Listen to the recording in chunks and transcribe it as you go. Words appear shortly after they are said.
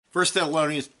First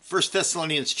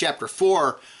Thessalonians chapter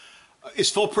 4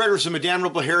 is Full Preterism and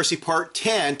Damnable Heresy part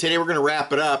 10. Today we're going to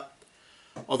wrap it up,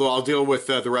 although I'll deal with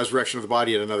the resurrection of the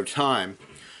body at another time.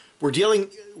 We're going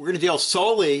to deal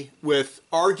solely with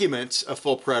arguments of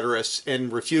full preterists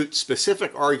and refute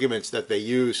specific arguments that they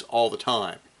use all the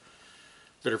time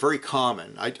that are very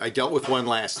common. I dealt with one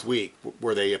last week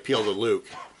where they appeal to Luke.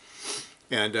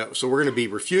 And so we're going to be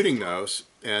refuting those,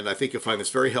 and I think you'll find this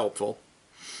very helpful.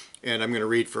 And I'm going to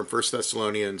read from 1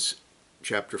 Thessalonians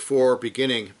chapter 4,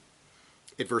 beginning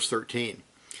at verse 13.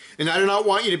 And I do not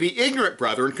want you to be ignorant,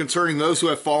 brethren, concerning those who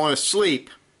have fallen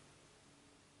asleep,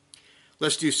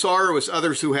 lest you sorrow as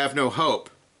others who have no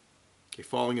hope. Okay,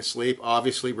 falling asleep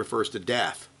obviously refers to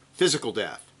death, physical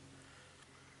death.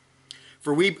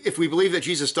 For if we believe that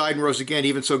Jesus died and rose again,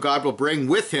 even so God will bring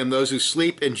with him those who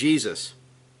sleep in Jesus.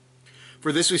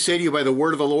 For this we say to you by the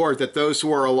word of the Lord, that those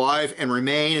who are alive and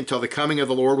remain until the coming of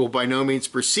the Lord will by no means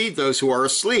precede those who are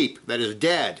asleep, that is,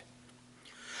 dead.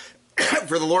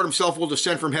 For the Lord himself will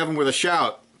descend from heaven with a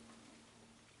shout,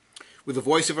 with the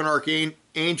voice of an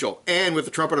archangel, and with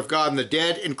the trumpet of God, and the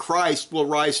dead in Christ will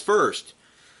rise first.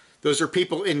 Those are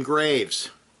people in graves,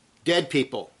 dead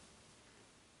people.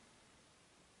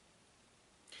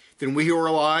 Then we who are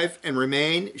alive and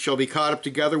remain shall be caught up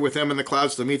together with them in the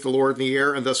clouds to meet the Lord in the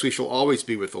air, and thus we shall always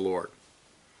be with the Lord.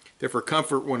 Therefore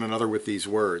comfort one another with these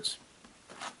words.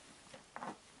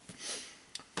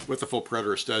 What the full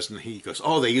preterist does, and he goes,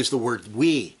 oh, they use the word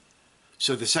we.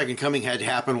 So the second coming had to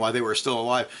happen while they were still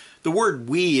alive. The word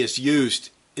we is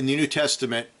used in the New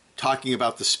Testament talking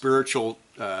about the spiritual,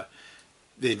 the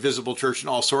invisible church and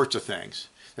all sorts of things.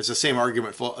 It's the same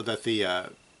argument that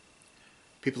the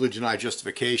people who deny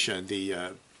justification,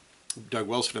 Doug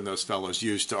Wilson and those fellows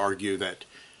used to argue that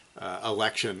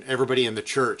election, everybody in the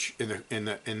church, in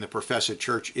the professed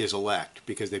church is elect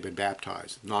because they've been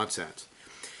baptized. Nonsense.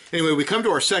 Anyway, we come to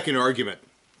our second argument.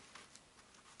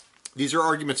 These are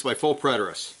arguments by full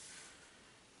preterists.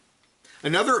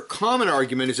 Another common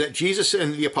argument is that Jesus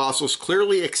and the apostles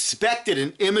clearly expected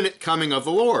an imminent coming of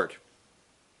the Lord.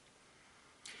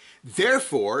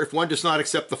 Therefore, if one does not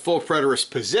accept the full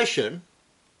preterist position,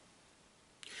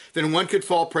 then one could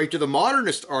fall prey to the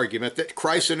modernist argument that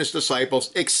Christ and his disciples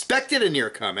expected a near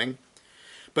coming,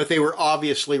 but they were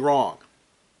obviously wrong.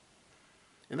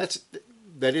 And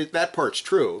that part's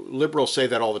true. Liberals say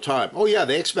that all the time. Oh yeah,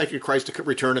 they expected Christ to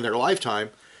return in their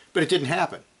lifetime, but it didn't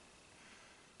happen.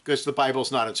 Because the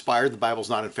Bible's not inspired, the Bible's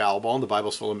not infallible, and the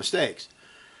Bible's full of mistakes.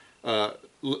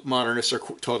 Modernists are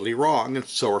totally wrong, and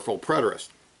so are full preterists.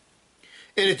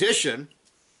 In addition,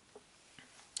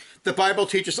 the Bible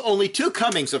teaches only two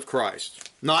comings of Christ,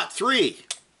 not three.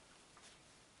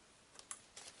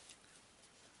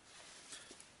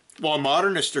 While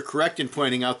modernists are correct in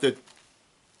pointing out that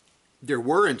there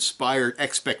were inspired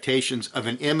expectations of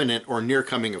an imminent or near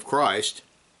coming of Christ,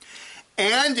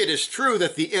 and it is true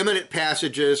that the imminent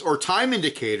passages or time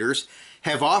indicators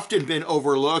have often been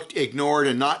overlooked, ignored,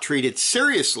 and not treated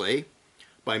seriously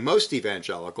by most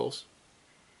evangelicals.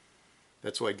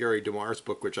 That's why Gary DeMar's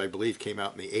book, which I believe came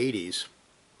out in the 80s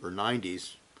or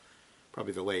 90s,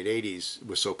 probably the late 80s,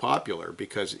 was so popular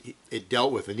because it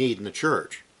dealt with a need in the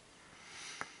church.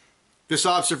 This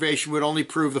observation would only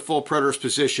prove the full preterist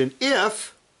position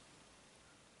if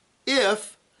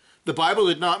the Bible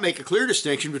did not make a clear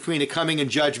distinction between a coming in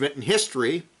judgment in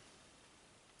history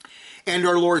and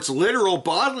our Lord's literal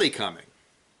bodily coming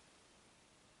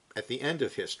at the end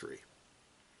of history.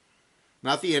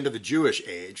 Not the end of the Jewish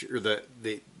age, or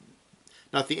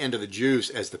not the end of the Jews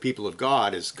as the people of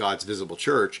God, as God's visible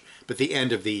church, but the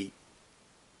end of the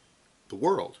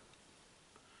world.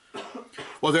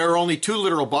 While there are only two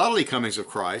literal bodily comings of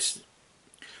Christ,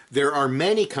 there are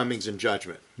many comings in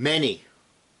judgment. Many.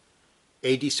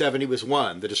 AD 70 was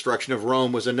one. The destruction of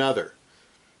Rome was another.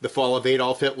 The fall of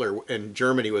Adolf Hitler in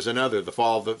Germany was another. The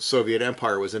fall of the Soviet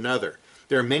Empire was another.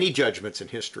 There are many judgments in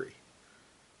history.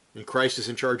 And Christ is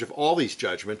in charge of all these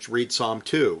judgments. Read Psalm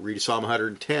 2. Read Psalm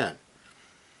 110.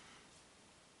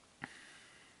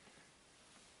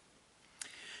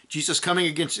 Jesus coming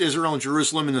against Israel and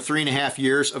Jerusalem in the 3.5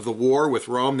 years of the war with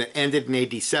Rome that ended in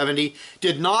AD 70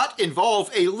 did not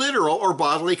involve a literal or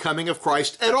bodily coming of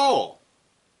Christ at all.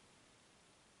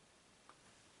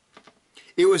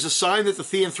 It was a sign that the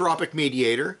theanthropic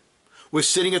mediator was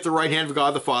sitting at the right hand of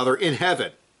God the Father in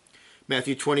heaven.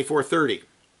 Matthew 24:30.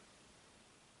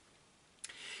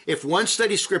 If one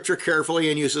studies Scripture carefully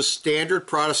and uses standard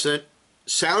Protestant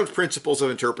sound principles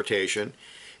of interpretation,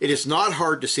 it is not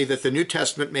hard to see that the New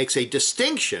Testament makes a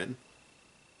distinction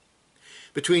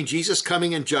between Jesus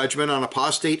coming in judgment on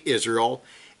apostate Israel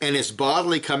and his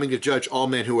bodily coming to judge all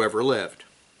men who ever lived.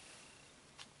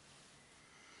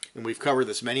 And we've covered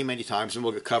this many, many times, and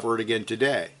we'll cover it again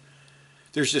today.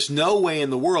 There's just no way in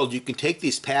the world you can take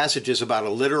these passages about a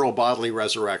literal bodily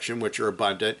resurrection, which are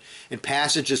abundant, and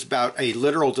passages about a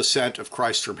literal descent of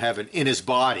Christ from heaven in his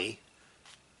body,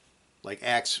 like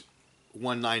Acts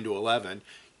 1:9-11.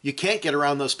 You can't get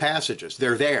around those passages.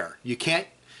 They're there. You can't.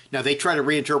 Now, they try to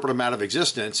reinterpret them out of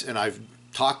existence, and I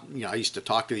used to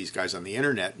talk to these guys on the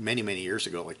internet many, many years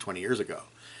ago, like 20 years ago.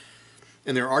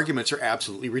 And their arguments are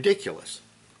absolutely ridiculous.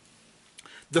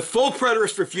 The full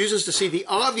preterist refuses to see the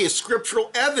obvious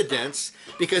scriptural evidence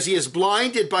because he is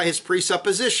blinded by his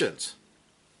presuppositions.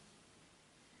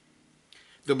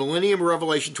 The millennium of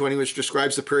Revelation 20, which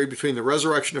describes the period between the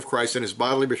resurrection of Christ and his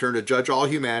bodily return to judge all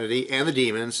humanity and the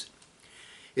demons,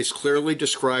 is clearly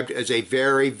described as a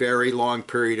very, very long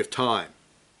period of time.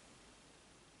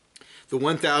 The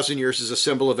 1,000 years is a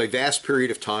symbol of a vast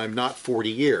period of time, not 40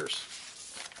 years.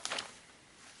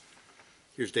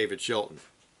 Here's David Chilton.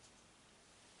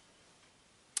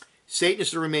 Satan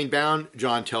is to remain bound,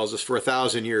 John tells us, for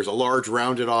 1,000 years, a large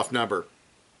rounded off number.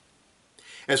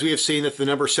 As we have seen that the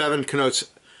number 7 connotes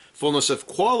fullness of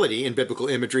quality in biblical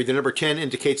imagery, the number 10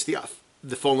 indicates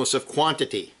the fullness of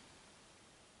quantity.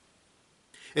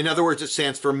 In other words, it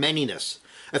stands for manyness.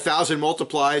 1,000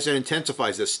 multiplies and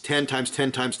intensifies this, 10 times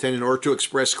 10 times 10, in order to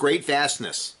express great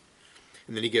vastness.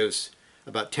 And then he gives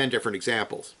about 10 different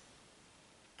examples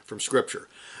from Scripture.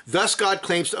 Thus, God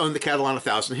claims to own the cattle on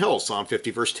 1,000 hills, Psalm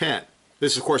 50, verse 10.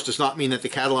 This, of course, does not mean that the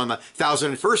cattle on the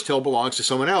 1,001st hill belongs to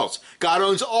someone else. God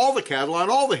owns all the cattle on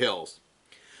all the hills.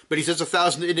 But he says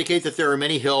 1,000 to indicate that there are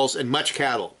many hills and much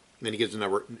cattle. And then he gives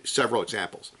several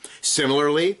examples.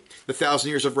 Similarly, the 1,000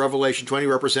 years of Revelation 20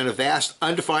 represent a vast,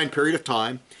 undefined period of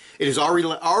time. It has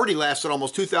already lasted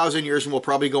almost 2,000 years and will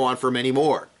probably go on for many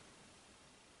more.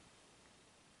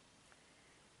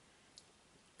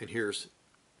 And here's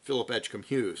Philip Edgecombe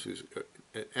Hughes, who's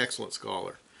an excellent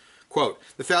scholar. Quote,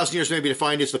 the 1,000 years may be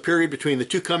defined as the period between the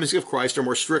two comings of Christ, or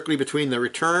more strictly between the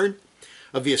return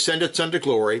of the ascended Son to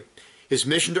glory, his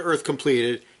mission to earth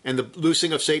completed, and the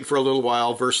loosing of Satan for a little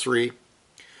while, verse 3.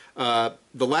 The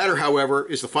latter, however,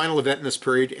 is the final event in this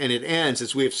period, and it ends,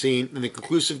 as we have seen, in the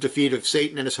conclusive defeat of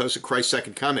Satan and his host at Christ's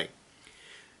second coming.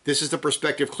 This is the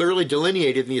perspective clearly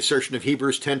delineated in the assertion of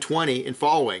Hebrews 10:20 and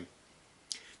following,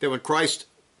 that when Christ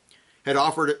had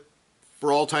offered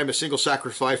for all time a single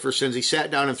sacrifice for sins, he sat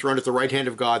down enthroned at the right hand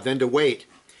of God, then to wait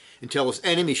until his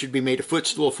enemy should be made a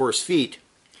footstool for his feet.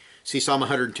 See Psalm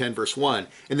 110, verse 1.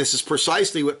 And this is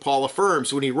precisely what Paul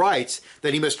affirms when he writes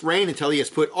that he must reign until he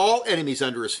has put all enemies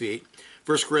under his feet.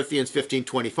 1 Corinthians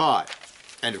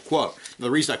 15:25. End of quote. Now,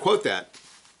 the reason I quote that,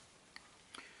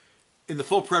 in the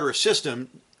full preterist system,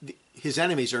 his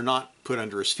enemies are not put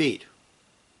under his feet.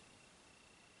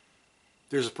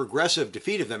 There's a progressive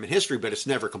defeat of them in history, but it's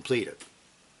never completed.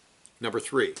 Number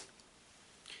 3.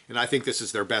 And I think this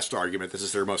is their best argument. This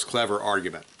is their most clever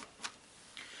argument.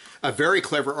 A very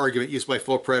clever argument used by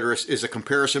full preterists is a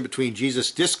comparison between Jesus'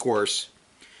 discourse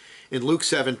in Luke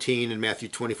 17 and Matthew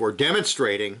 24,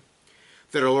 demonstrating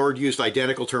that our Lord used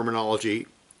identical terminology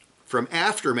from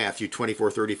after Matthew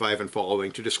 24:35 and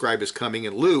following to describe his coming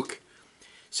in Luke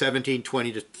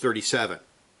 17:20-37.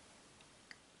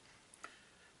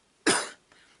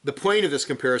 The point of this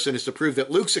comparison is to prove that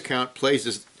Luke's account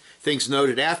places things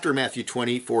noted after Matthew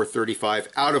 24:35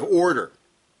 out of order.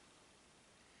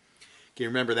 Can you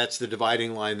remember that's the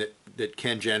dividing line that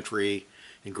Ken Gentry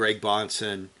and Greg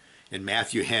Bonson and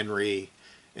Matthew Henry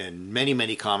and many,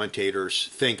 many commentators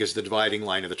think is the dividing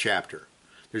line of the chapter.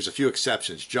 There's a few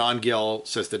exceptions. John Gill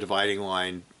says the dividing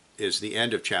line is the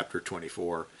end of chapter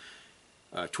 24,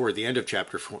 toward the end of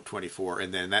chapter 24,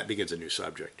 and then that begins a new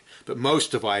subject. But most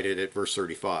divided at verse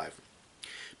 35.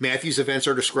 Matthew's events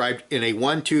are described in a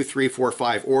 1, 2, 3, 4,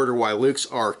 5 order, while Luke's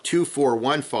are 2, 4,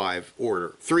 1, 5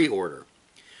 order, 3 order.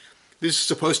 This is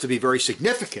supposed to be very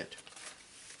significant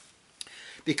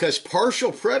because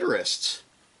partial preterists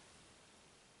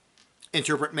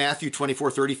interpret Matthew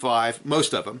 24:35,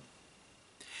 most of them,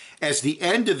 as the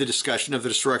end of the discussion of the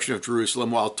destruction of Jerusalem,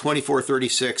 while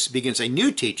 24:36 begins a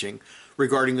new teaching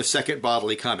regarding the second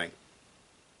bodily coming.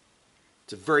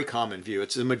 It's a very common view.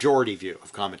 It's the majority view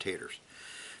of commentators.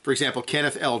 For example,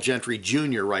 Kenneth L. Gentry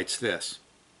Jr. writes this.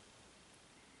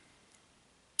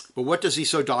 But what does he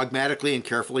so dogmatically and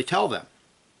carefully tell them?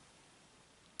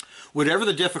 Whatever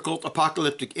the difficult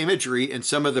apocalyptic imagery in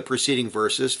some of the preceding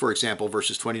verses, for example,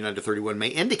 verses 29-31, may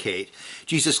indicate,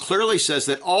 Jesus clearly says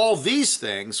that all these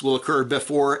things will occur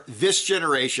before this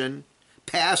generation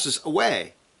passes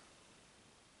away.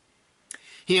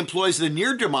 He employs the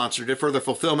near demonstrative for the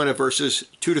fulfillment of verses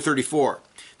 2-34.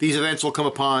 These events will come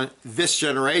upon this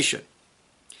generation.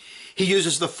 He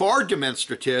uses the far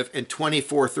demonstrative in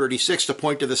 24:36 to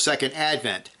point to the second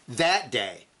advent, that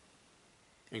day.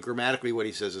 And grammatically what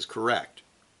he says is correct.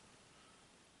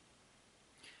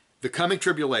 The coming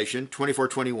tribulation,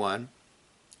 24:21,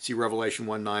 see Revelation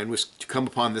 1:9, was to come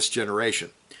upon this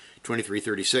generation,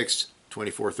 23:36,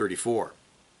 24:34.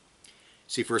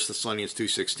 See 1 Thessalonians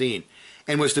 2:16,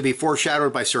 and was to be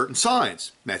foreshadowed by certain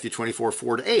signs, Matthew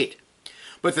 24:4-8.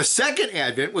 But the second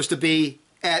advent was to be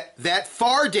at that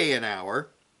far day and hour,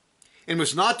 and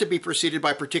was not to be preceded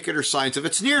by particular signs of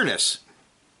its nearness.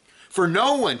 For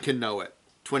no one can know it,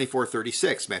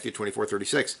 24:36, Matthew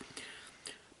 24:36.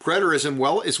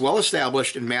 Preterism is well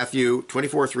established in Matthew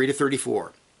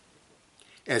 24:3-34,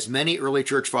 as many early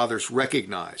church fathers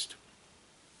recognized.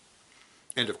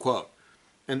 End of quote.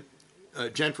 And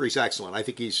Gentry's excellent. I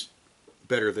think he's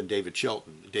better than David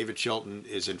Chilton. David Chilton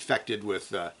is infected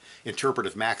with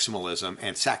interpretive maximalism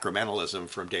and sacramentalism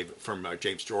from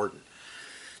James Jordan.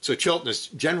 So Chilton is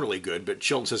generally good, but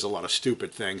Chilton says a lot of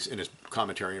stupid things in his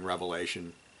commentary on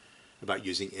Revelation about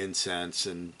using incense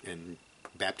and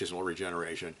baptismal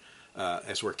regeneration,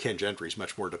 as where Ken Gentry is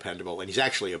much more dependable, and he's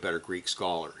actually a better Greek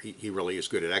scholar. He really is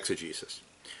good at exegesis.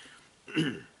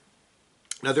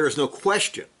 Now, there is no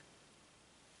question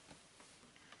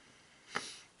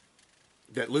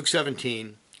that Luke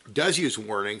 17 does use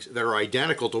warnings that are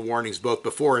identical to warnings both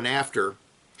before and after,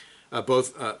 found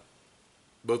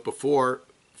both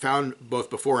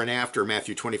before and after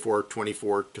Matthew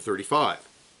 24:24-35,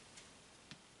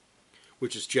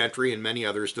 which is Gentry and many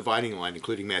others' dividing line,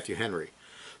 including Matthew Henry.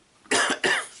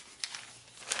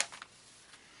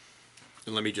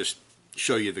 And let me just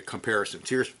show you the comparisons.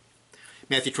 Here's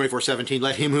Matthew 24:17.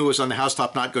 Let him who is on the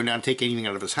housetop not go down and take anything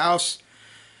out of his house.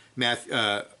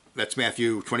 That's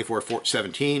Matthew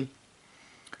 24:17.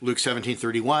 Luke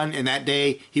 17:31. In that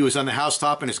day he was on the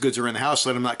housetop and his goods are in the house.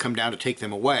 Let him not come down to take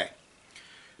them away.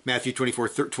 Matthew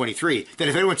 24:23. Then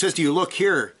if anyone says to you, look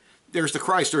here, there's the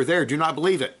Christ, or there, do not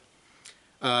believe it.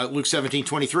 Luke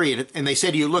 17:23. And they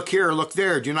say to you, look here, or look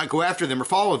there, do not go after them or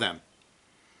follow them.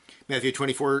 Matthew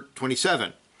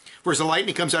 24:27. For as the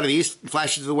lightning comes out of the east and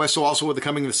flashes to the west, so also will the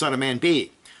coming of the Son of Man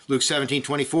be. Luke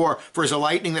 17:24. For as the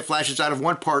lightning that flashes out of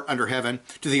one part under heaven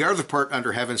to the other part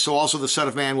under heaven, so also the Son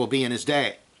of Man will be in his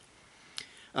day.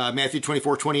 Matthew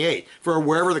 24:28. For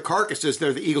wherever the carcass is,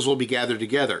 there the eagles will be gathered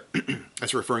together.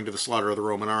 That's referring to the slaughter of the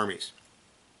Roman armies.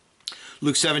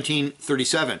 Luke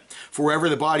 17:37. For wherever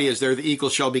the body is, there the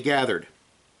eagles shall be gathered.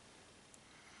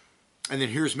 And then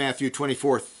here's Matthew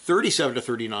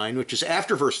 24:37-39, which is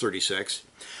after verse 36.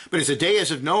 But as the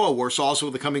days of Noah were, so also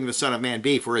will the coming of the Son of Man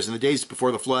be. For as in the days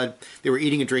before the flood, they were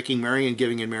eating and drinking, marrying and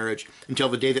giving in marriage, until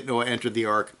the day that Noah entered the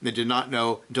ark. And they did not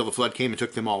know until the flood came and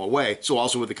took them all away. So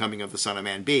also will the coming of the Son of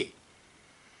Man be.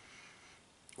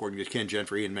 According to Ken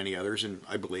Gentry and many others, and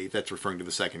I believe that's referring to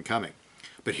the second coming.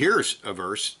 But here's a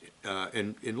verse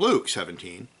in Luke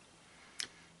 17.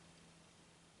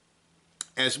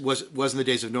 As was in the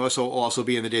days of Noah, so will also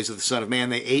be in the days of the Son of Man.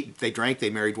 They ate, they drank, they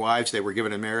married wives, they were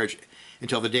given in marriage,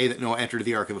 until the day that Noah entered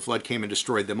the ark of the flood came and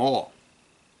destroyed them all.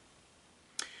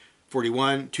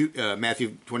 41,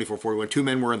 Matthew 24:41. Two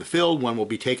men were in the field, one will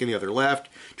be taken, the other left.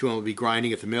 Two men will be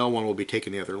grinding at the mill, one will be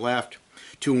taken, the other left.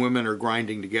 Two women are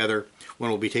grinding together,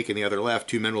 one will be taken, the other left.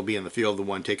 Two men will be in the field, the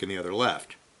one taken, the other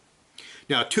left.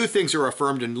 Now, two things are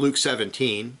affirmed in Luke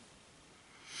 17.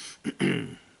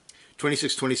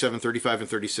 26, 27, 35, and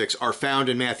 36 are found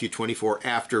in Matthew 24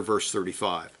 after verse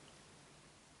 35.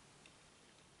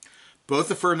 Both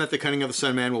affirm that the coming of the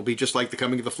Son of Man will be just like the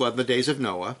coming of the flood in the days of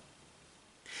Noah.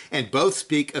 And both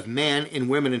speak of man and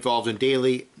women involved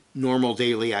in normal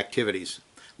daily activities,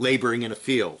 laboring in a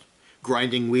field,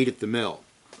 grinding wheat at the mill.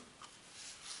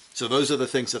 So those are the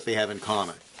things that they have in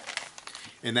common.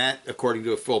 And that, according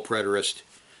to a full preterist,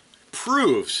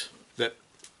 proves that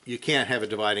you can't have a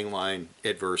dividing line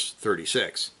at verse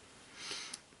 36.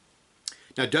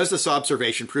 Now, does this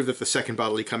observation prove that the second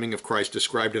bodily coming of Christ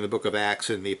described in the book of Acts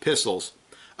and the epistles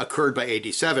occurred by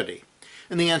AD 70?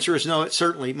 And the answer is no, it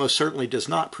most certainly does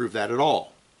not prove that at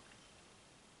all.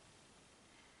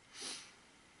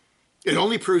 It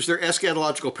only proves their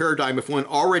eschatological paradigm if one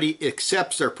already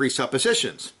accepts their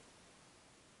presuppositions.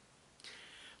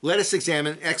 Let us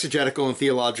examine exegetical and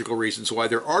theological reasons why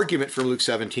their argument from Luke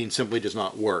 17 simply does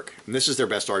not work. And this is their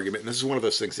best argument, and this is one of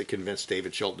those things that convinced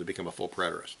David Chilton to become a full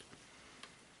preterist.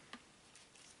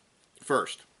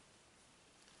 First,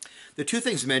 the two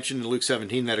things mentioned in Luke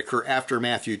 17 that occur after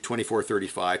Matthew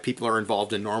 24:35, people are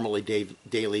involved in normally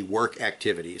daily work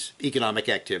activities, economic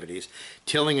activities,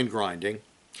 tilling and grinding.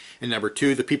 And number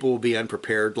two, the people will be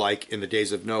unprepared like in the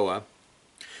days of Noah,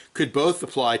 could both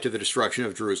apply to the destruction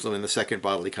of Jerusalem and the second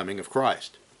bodily coming of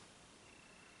Christ.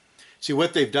 See,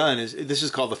 what they've done is, this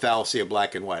is called the fallacy of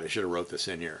black and white. I should have wrote this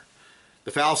in here.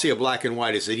 The fallacy of black and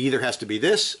white is it either has to be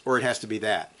this or it has to be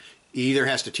that. It either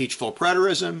has to teach full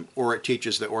preterism or it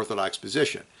teaches the orthodox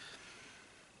position.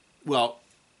 Well,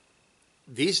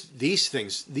 these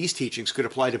teachings could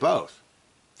apply to both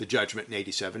the judgment in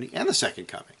AD 70 and the second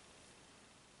coming.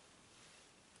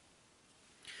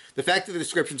 The fact that the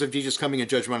descriptions of Jesus' coming and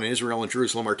judgment on Israel and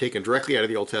Jerusalem are taken directly out of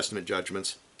the Old Testament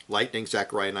judgments, lightning,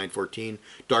 Zechariah 9:14,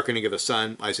 darkening of the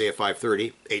sun, Isaiah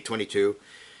 5:30, 8:22,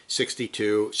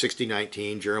 62,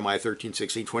 60:19, Jeremiah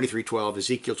 13:16, 23:12,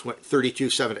 Ezekiel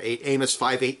 32:7-8, Amos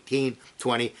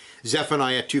 5:18-20,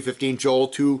 Zephaniah 2:15, Joel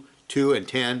 2:2 and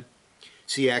 10,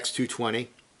 CX 2:20,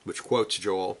 which quotes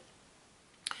Joel,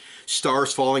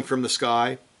 stars falling from the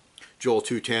sky, Joel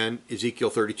 2:10,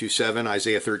 Ezekiel 32:7,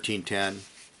 Isaiah 13:10,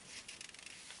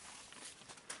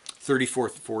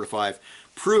 34:4-5,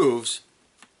 proves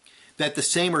that the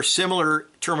same or similar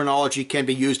terminology can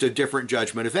be used of different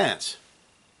judgment events.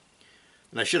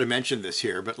 And I should have mentioned this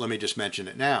here, but let me just mention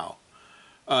it now.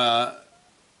 That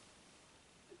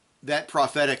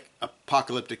prophetic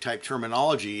apocalyptic type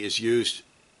terminology is used,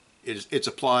 it's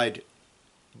applied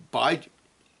by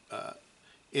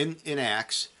in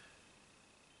Acts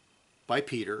by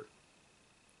Peter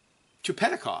to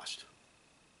Pentecost.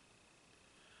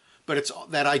 But it's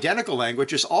that identical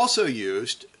language is also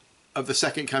used of the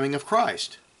second coming of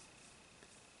Christ.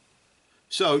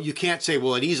 So you can't say,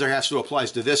 well, it either has to apply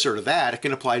to this or to that. It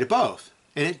can apply to both.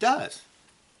 And it does.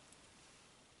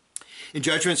 In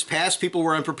judgments past, people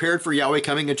were unprepared for Yahweh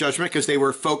coming in judgment because they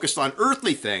were focused on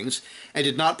earthly things and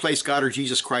did not place God or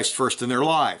Jesus Christ first in their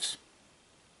lives.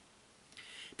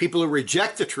 People who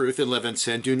reject the truth and live in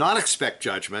sin do not expect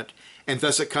judgment, and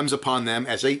thus it comes upon them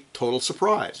as a total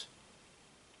surprise.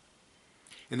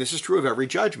 And this is true of every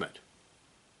judgment.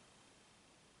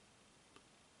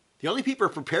 The only people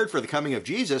who are prepared for the coming of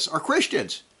Jesus are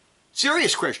Christians,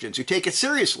 serious Christians who take it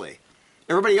seriously.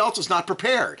 Everybody else is not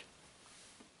prepared.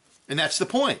 And that's the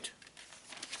point.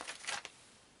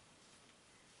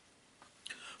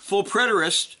 Full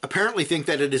preterists apparently think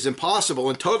that it is impossible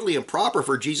and totally improper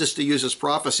for Jesus to use his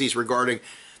prophecies regarding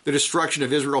the destruction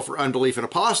of Israel for unbelief and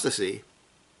apostasy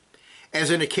as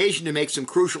an occasion to make some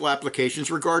crucial applications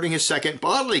regarding his second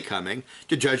bodily coming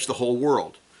to judge the whole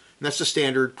world. And that's the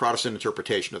standard Protestant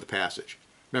interpretation of the passage.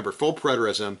 Remember, full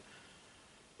preterism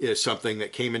is something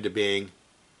that came into being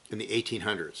in the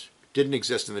 1800s. It didn't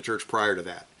exist in the church prior to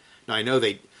that. Now, I know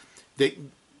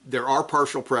there are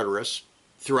partial preterists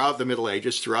throughout the Middle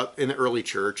Ages, throughout in the early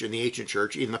church, in the ancient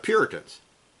church, even the Puritans.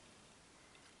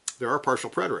 There are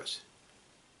partial preterists.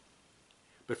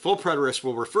 But full preterists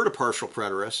will refer to partial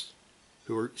preterists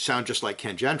who sound just like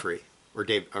Ken Gentry or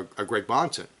Greg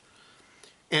Bonson.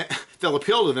 And they'll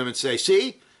appeal to them and say,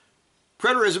 see,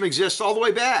 preterism exists all the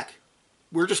way back.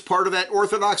 We're just part of that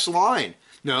orthodox line.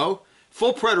 No,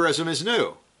 full preterism is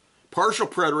new. Partial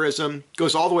preterism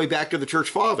goes all the way back to the church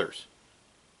fathers.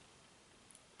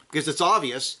 Because it's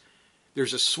obvious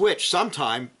there's a switch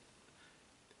sometime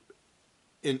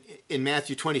in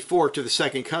Matthew 24 to the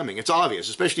second coming. It's obvious,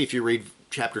 especially if you read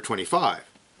chapter 25.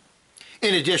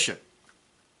 In addition,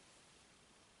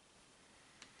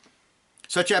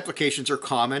 such applications are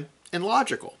common and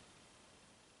logical.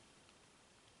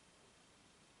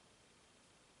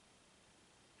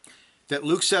 That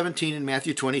Luke 17 and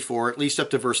Matthew 24, at least up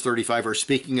to verse 35, are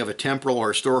speaking of a temporal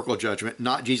or historical judgment,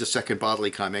 not Jesus' second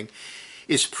bodily coming,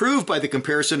 is proved by the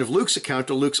comparison of Luke's account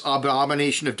to Luke's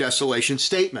abomination of desolation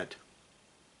statement.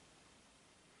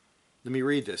 Let me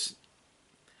read this.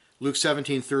 Luke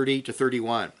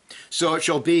 17:30-31. So it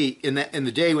shall be in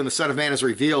the day when the Son of Man is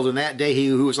revealed, in that day he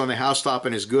who is on the housetop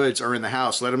and his goods are in the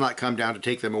house, let him not come down to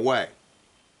take them away.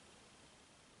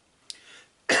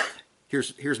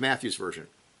 Here's Matthew's version.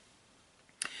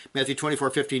 Matthew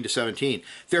 24:15-17.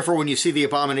 Therefore, when you see the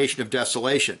abomination of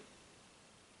desolation,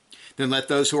 then let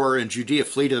those who are in Judea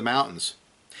flee to the mountains.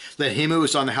 Let him who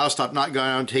is on the housetop not go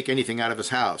down and take anything out of his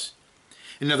house.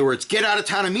 In other words, get out of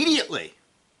town immediately,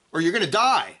 or you're going to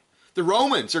die. The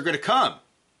Romans are going to come.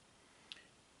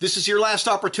 This is your last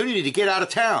opportunity to get out of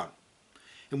town.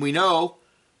 And we know,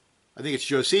 I think it's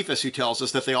Josephus who tells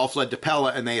us that they all fled to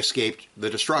Pella and they escaped the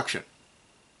destruction.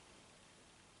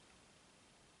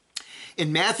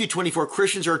 In Matthew 24,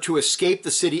 Christians are to escape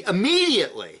the city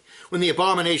immediately when the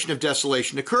abomination of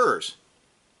desolation occurs.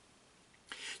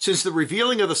 Since the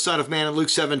revealing of the Son of Man in Luke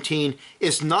 17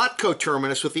 is not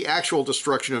coterminous with the actual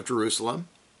destruction of Jerusalem,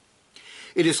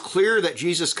 it is clear that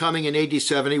Jesus' coming in AD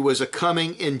 70 was a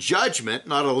coming in judgment,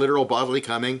 not a literal bodily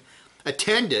coming,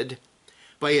 attended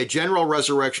by a general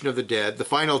resurrection of the dead, the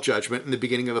final judgment, and the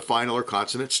beginning of the final or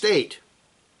consummate state.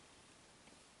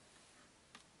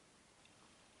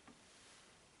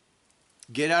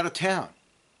 Get out of town.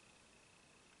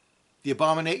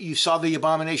 You saw the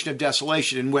abomination of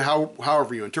desolation, and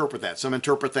however you interpret that. Some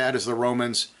interpret that as the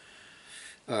Romans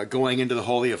going into the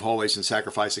Holy of Holies and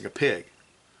sacrificing a pig.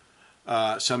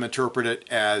 Some interpret it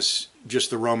as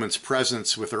just the Romans'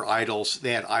 presence with their idols.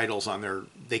 They had idols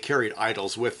they carried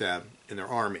idols with them in their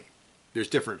army. There's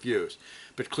different views.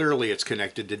 But clearly it's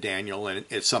connected to Daniel, and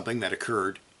it's something that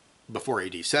occurred before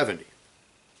AD 70.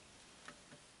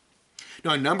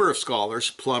 Now, a number of scholars,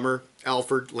 Plummer,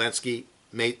 Alford, Lenski,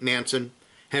 Manson,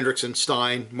 Hendrickson,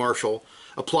 Stein, Marshall,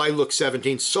 apply Luke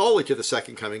 17 solely to the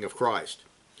second coming of Christ.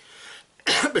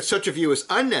 But such a view is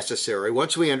unnecessary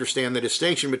once we understand the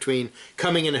distinction between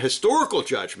coming in a historical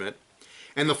judgment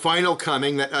and the final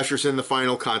coming that ushers in the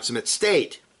final consummate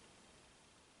state.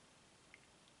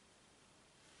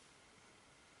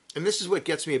 And this is what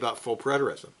gets me about full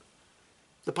preterism.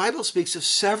 The Bible speaks of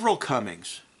several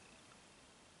comings.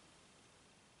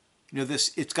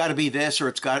 It's got to be this, or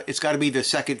it's got to be the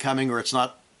second coming, or it's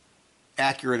not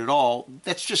accurate at all.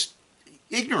 That's just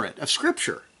ignorant of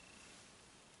Scripture.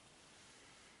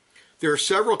 There are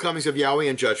several comings of Yahweh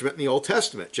in judgment in the Old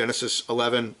Testament. Genesis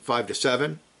 11,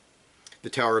 5-7, the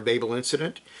Tower of Babel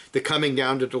incident, the coming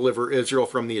down to deliver Israel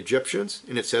from the Egyptians,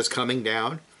 and it says coming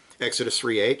down, Exodus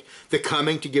 3:8, the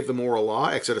coming to give the moral law,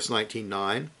 Exodus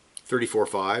 19:9,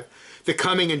 34:5, the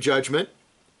coming in judgment,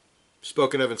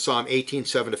 spoken of in Psalm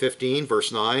 18:7-15,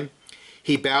 verse 9.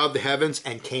 He bowed the heavens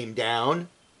and came down.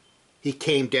 He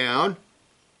came down.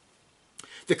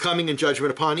 The coming in judgment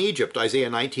upon Egypt,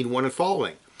 Isaiah 19:1 and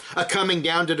following. A coming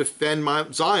down to defend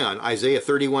Mount Zion, Isaiah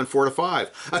 31:4-5.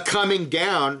 A coming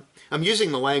down, I'm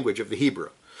using the language of the Hebrew.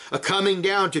 A coming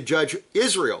down to judge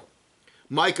Israel,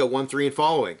 Micah 1:3 and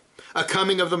following. A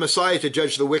coming of the Messiah to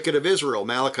judge the wicked of Israel,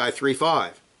 Malachi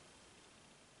 3:5.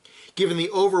 Given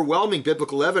the overwhelming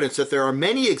biblical evidence that there are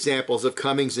many examples of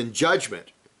comings in judgment,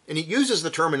 and he uses the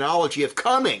terminology of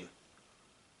coming,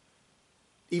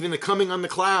 even the coming on the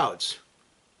clouds.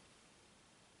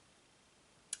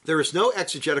 There is no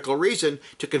exegetical reason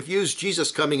to confuse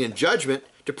Jesus' coming in judgment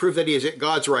to prove that he is at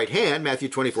God's right hand, Matthew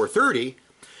 24:30,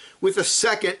 with a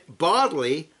second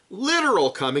bodily, literal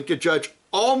coming to judge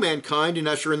all mankind and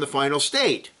usher in the final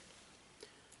state,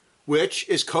 which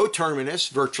is coterminous,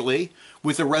 virtually,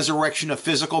 with the resurrection of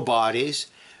physical bodies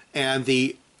and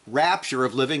the rapture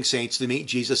of living saints to meet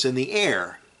Jesus in the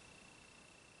air.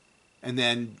 And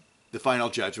then the final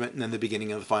judgment, and then the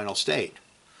beginning of the final state.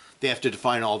 They have to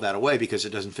define all that away because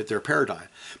it doesn't fit their paradigm.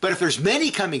 But if there's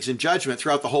many comings in judgment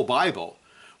throughout the whole Bible,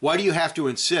 why do you have to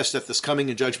insist that this coming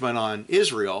in judgment on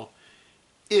Israel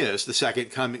is the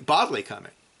second coming, bodily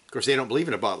coming? Of course, they don't believe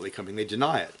in a bodily coming. They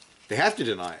deny it. They have to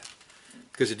deny it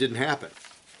because it didn't happen.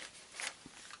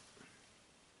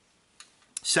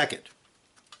 Second,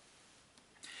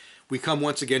 we come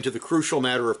once again to the crucial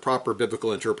matter of proper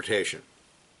biblical interpretation.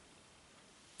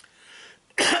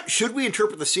 Should we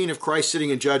interpret the scene of Christ sitting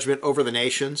in judgment over the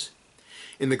nations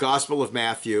in the Gospel of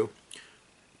Matthew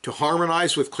to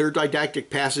harmonize with clear didactic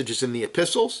passages in the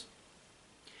epistles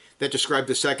that describe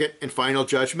the second and final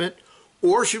judgment?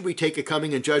 Or should we take a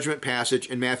coming and judgment passage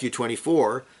in Matthew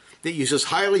 24 that uses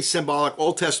highly symbolic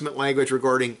Old Testament language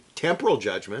regarding temporal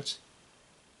judgments,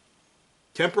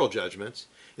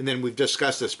 and then we've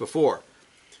discussed this before.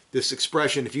 This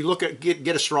expression, if you look at,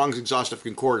 get a Strong's Exhaustive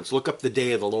Concordance, look up the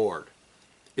day of the Lord.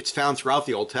 It's found throughout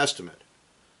the Old Testament.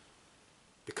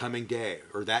 The coming day,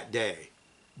 or that day,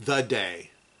 the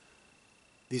day.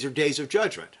 These are days of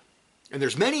judgment. And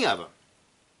there's many of them.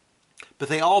 But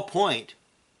they all point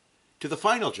to the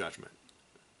final judgment,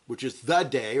 which is the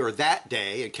day, or that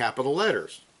day, in capital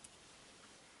letters.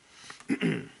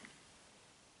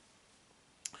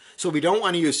 So we don't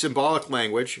want to use symbolic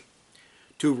language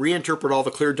to reinterpret all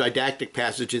the clear didactic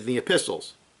passages in the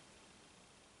epistles.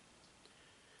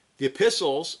 The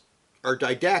epistles are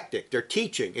didactic. They're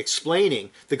teaching,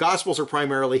 explaining. The Gospels are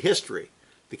primarily history.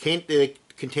 They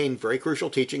contain very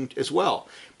crucial teaching as well.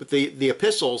 But the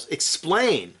epistles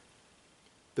explain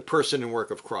the person and work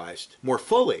of Christ more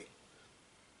fully.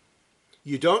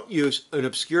 You don't use an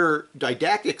obscure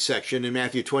didactic section in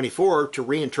Matthew 24 to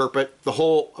reinterpret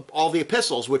all the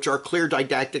epistles, which are clear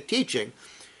didactic teaching,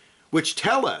 which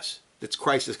tell us that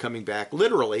Christ is coming back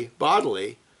literally,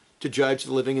 bodily, to judge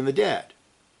the living and the dead.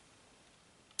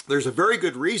 There's a very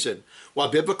good reason why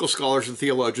biblical scholars and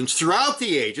theologians throughout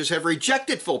the ages have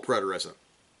rejected full preterism.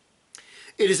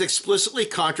 It is explicitly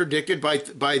contradicted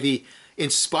by the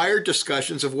inspired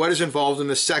discussions of what is involved in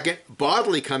the second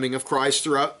bodily coming of Christ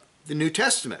throughout the New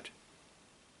Testament.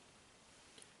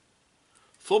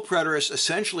 Full preterists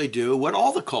essentially do what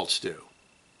all the cults do.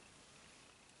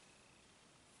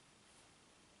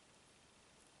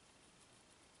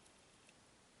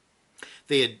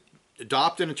 they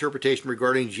adopt an interpretation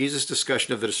regarding Jesus'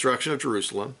 discussion of the destruction of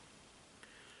Jerusalem,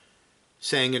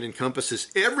 saying it encompasses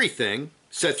everything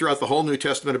said throughout the whole New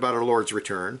Testament about our Lord's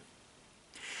return,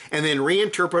 and then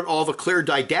reinterpret all the clear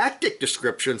didactic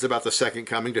descriptions about the second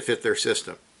coming to fit their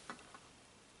system.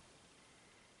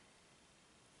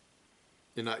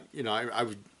 And I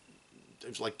would, it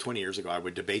was like 20 years ago, I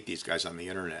would debate these guys on the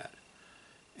internet.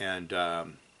 And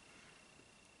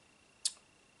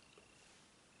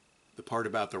the part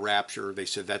about the rapture, they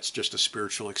said that's just a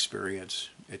spiritual experience.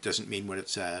 It doesn't mean what it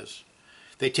says.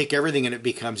 They take everything and it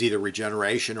becomes either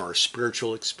regeneration or a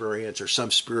spiritual experience or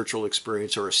some spiritual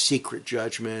experience or a secret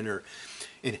judgment, or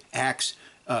in Acts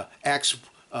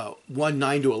 1,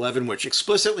 9 to 11, which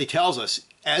explicitly tells us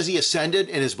as he ascended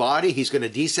in his body, he's going to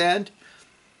descend.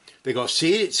 They go,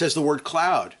 see, it says the word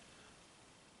cloud.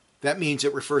 That means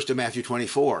it refers to Matthew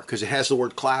 24 because it has the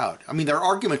word cloud. I mean, their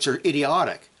arguments are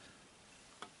idiotic.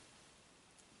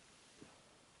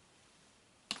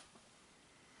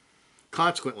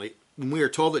 Consequently, when we are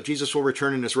told that Jesus will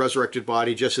return in his resurrected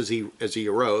body just as he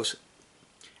arose,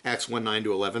 Acts 1, 9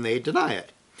 to 11, they deny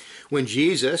it. When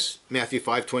Jesus, Matthew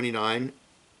 5, 29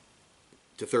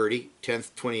 to 30, 10,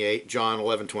 28, John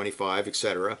 11, 25,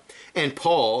 etc., and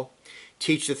Paul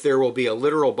teach that there will be a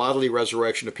literal bodily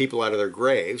resurrection of people out of their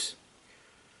graves,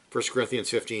 1 Corinthians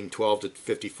 15, 12 to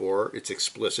 54, it's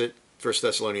explicit. 1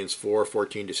 Thessalonians 4,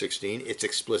 14 to 16, it's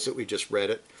explicit, we just read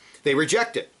it. They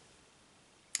reject it.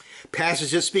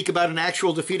 Passages speak about an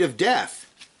actual defeat of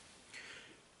death.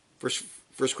 1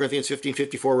 Corinthians 15,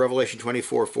 54, Revelation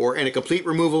 24, 4, and a complete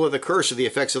removal of the curse of the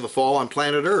effects of the fall on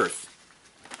planet Earth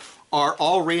are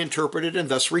all reinterpreted and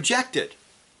thus rejected.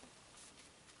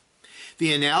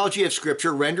 The analogy of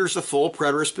Scripture renders the full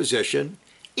preterist position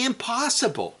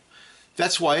impossible.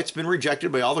 That's why it's been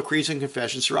rejected by all the creeds and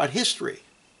confessions throughout history.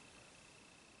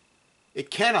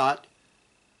 It cannot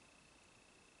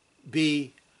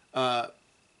be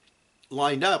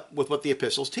lined up with what the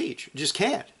epistles teach. It just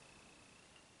can't.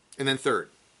 And then third,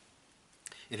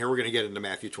 and here we're going to get into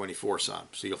Matthew 24 some,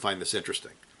 so you'll find this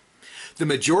interesting. The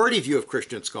majority view of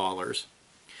Christian scholars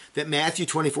that Matthew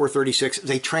 24:36 is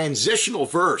a transitional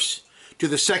verse to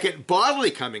the second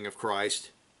bodily coming of Christ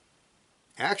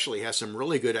actually has some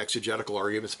really good exegetical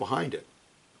arguments behind it.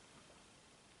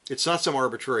 It's not some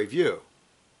arbitrary view.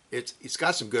 It's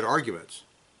got some good arguments.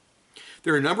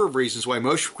 There are a number of reasons why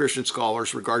most Christian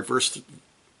scholars regard verse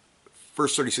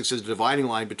 36 as a dividing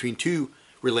line between two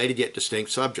related yet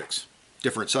distinct subjects,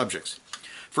 different subjects.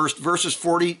 First, verses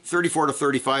 34 to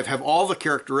 35 have all the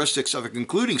characteristics of a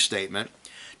concluding statement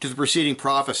to the preceding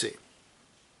prophecy.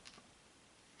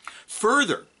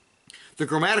 Further, the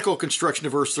grammatical construction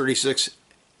of verse 36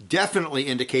 definitely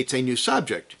indicates a new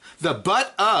subject. The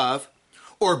but of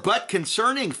or but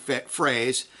concerning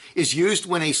phrase is used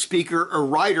when a speaker or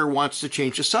writer wants to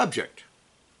change the subject.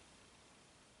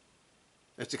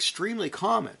 That's extremely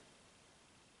common.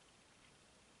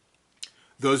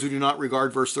 Those who do not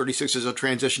regard verse 36 as a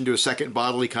transition to a second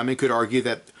bodily coming could argue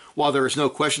that while there is no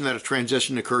question that a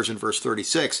transition occurs in verse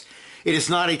 36, it is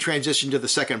not a transition to the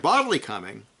second bodily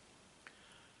coming,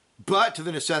 but to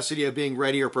the necessity of being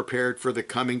ready or prepared for the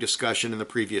coming discussion in the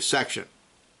previous section.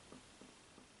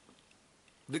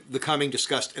 The coming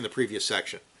discussed in the previous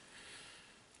section.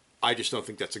 I just don't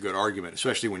think that's a good argument,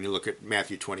 especially when you look at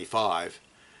Matthew 25.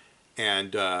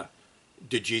 And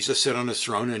did Jesus sit on his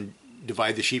throne and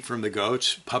divide the sheep from the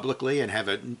goats publicly and have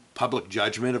a public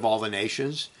judgment of all the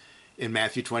nations in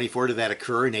Matthew 24? Did that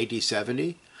occur in AD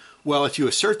 70? Well, if you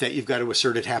assert that, you've got to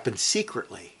assert it happened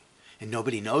secretly and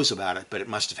nobody knows about it, but it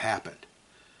must have happened.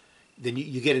 Then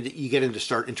you get into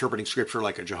start interpreting Scripture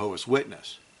like a Jehovah's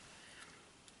Witness.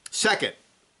 Second,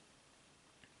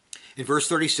 in verse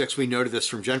 36, we noted this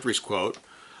from Gentry's quote,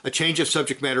 a change of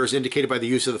subject matter is indicated by the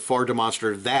use of the far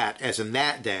demonstrative that, as in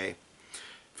that day.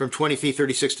 From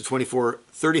 23:36 to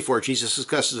 24:34, Jesus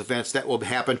discusses events that will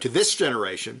happen to this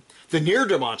generation, the near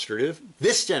demonstrative,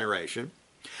 this generation.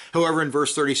 However, in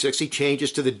verse 36, he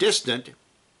changes to the distant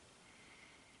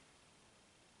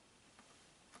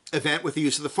event with the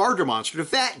use of the far demonstrative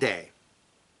that day.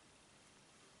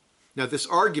 Now, this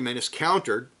argument is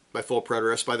countered by full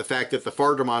preterists by the fact that the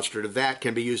far demonstrative that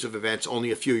can be used of events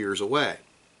only a few years away.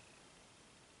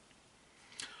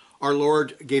 Our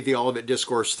Lord gave the Olivet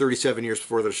Discourse 37 years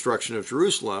before the destruction of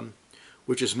Jerusalem,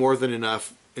 which is more than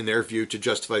enough, in their view, to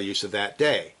justify the use of that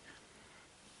day.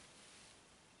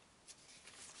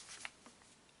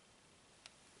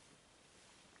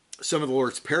 Some of the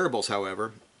Lord's parables,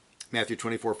 however, Matthew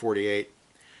 24:48,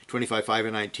 25:5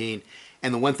 and 19,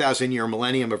 and the 1,000-year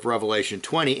millennium of Revelation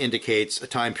 20 indicates a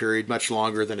time period much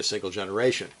longer than a single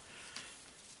generation.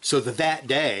 So that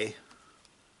day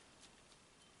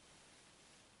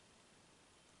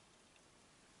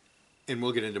And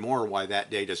we'll get into more why that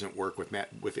day doesn't work with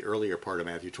the earlier part of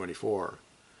Matthew 24,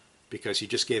 because he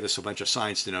just gave us a bunch of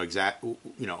signs to know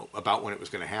about when it was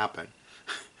going to happen.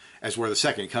 As where the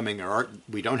second coming,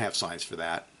 we don't have signs for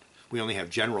that. We only have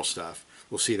general stuff.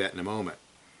 We'll see that in a moment.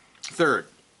 Third,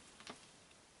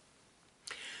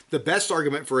 the best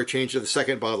argument for a change of the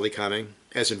second bodily coming,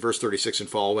 as in verse 36 and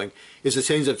following, is a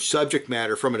change of subject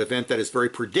matter from an event that is very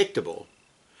predictable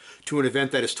to an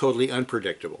event that is totally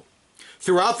unpredictable.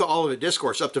 Throughout the Olivet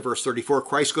Discourse, up to verse 34,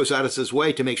 Christ goes out of his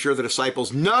way to make sure the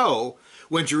disciples know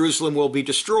when Jerusalem will be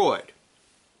destroyed.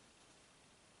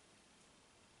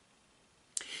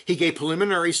 He gave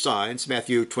preliminary signs,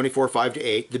 Matthew 24,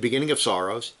 5-8, the beginning of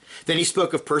sorrows. Then he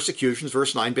spoke of persecutions,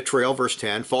 verse 9, betrayal, verse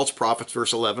 10, false prophets,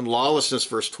 verse 11, lawlessness,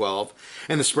 verse 12,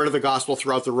 and the spread of the gospel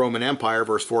throughout the Roman Empire,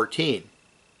 verse 14.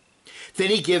 Then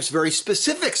he gives very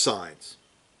specific signs.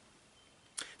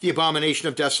 The abomination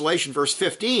of desolation, verse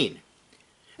 15.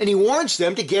 And he warns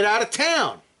them to get out of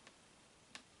town.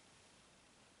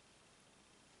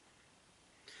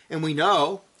 And we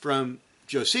know from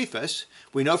Josephus,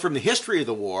 we know from the history of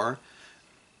the war,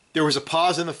 there was a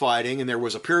pause in the fighting and there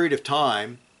was a period of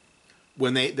time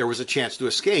when there was a chance to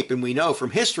escape. And we know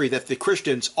from history that the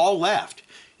Christians all left.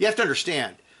 You have to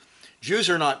understand, Jews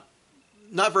are not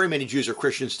very many Jews are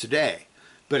Christians today.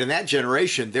 But in that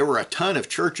generation, there were a ton of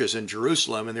churches in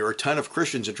Jerusalem and there were a ton of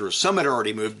Christians in Jerusalem. Some had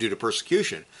already moved due to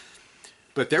persecution.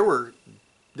 But there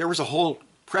was a whole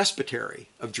presbytery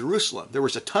of Jerusalem. There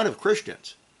was a ton of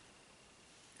Christians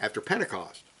after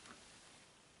Pentecost.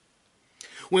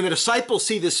 When the disciples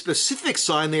see this specific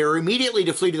sign, they are immediately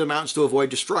to flee to the mountains to avoid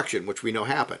destruction, which we know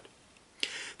happened.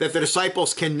 That the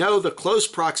disciples can know the close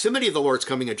proximity of the Lord's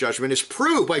coming in judgment is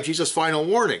proved by Jesus' final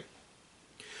warning.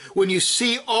 When you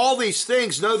see all these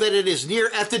things, know that it is near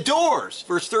at the doors.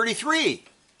 Verse 33.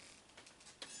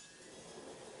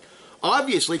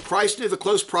 Obviously, Christ knew the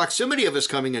close proximity of his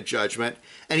coming in judgment,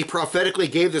 and he prophetically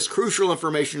gave this crucial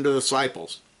information to the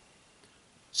disciples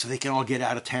so they can all get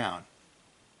out of town.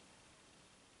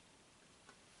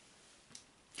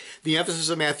 The emphasis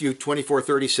of Matthew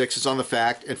 24:36 is on the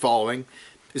fact, and following,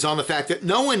 is on the fact that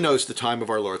no one knows the time of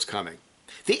our Lord's coming.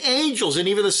 The angels and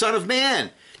even the Son of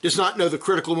Man does not know the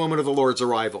critical moment of the Lord's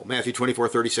arrival. Matthew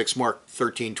 24:36, Mark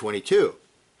 13:22.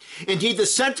 Indeed, the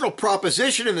central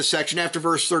proposition in the section after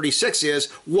verse 36 is,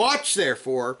 watch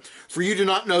therefore, for you do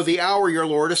not know the hour your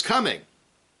Lord is coming.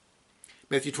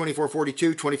 Matthew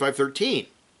 24:42, 25:13.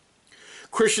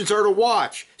 Christians are to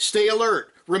watch, stay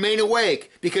alert, remain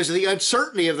awake because of the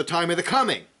uncertainty of the time of the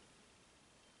coming.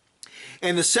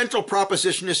 And the central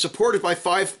proposition is supported by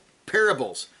 5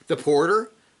 parables. The porter,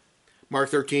 Mark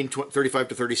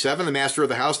 13:35-37, the master of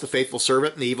the house, the faithful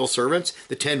servant, and the evil servants,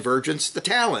 the 10 virgins, the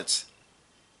talents.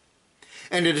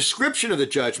 And a description of the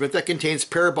judgment that contains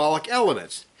parabolic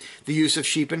elements, the use of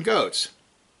sheep and goats.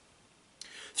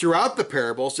 Throughout the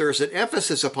parables, there is an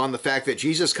emphasis upon the fact that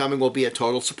Jesus' coming will be a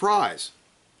total surprise.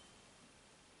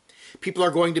 People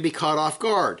are going to be caught off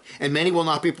guard, and many will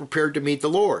not be prepared to meet the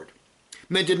Lord.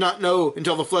 Men did not know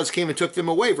until the floods came and took them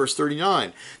away, verse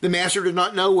 39. The master did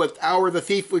not know what hour the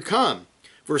thief would come,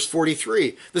 verse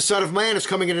 43. The Son of Man is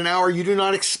coming at an hour you do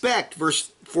not expect,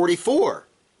 verse 44.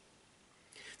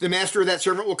 The master of that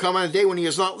servant will come on a day when he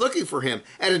is not looking for him,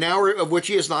 at an hour of which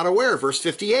he is not aware, verse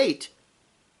 58.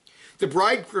 The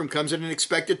bridegroom comes at an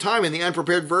expected time, and the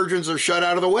unprepared virgins are shut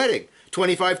out of the wedding,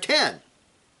 25:10.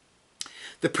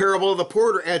 The parable of the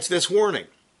porter adds this warning.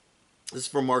 This is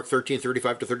from Mark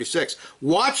 13:35-36.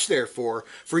 Watch, therefore,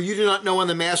 for you do not know when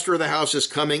the master of the house is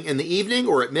coming, in the evening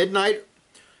or at midnight,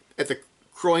 at the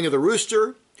crowing of the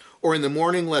rooster, or in the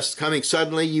morning, lest coming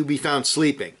suddenly you be found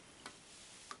sleeping.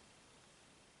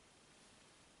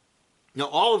 Now,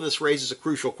 all of this raises a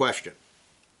crucial question.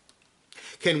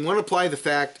 Can one apply the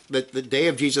fact that the day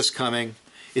of Jesus' coming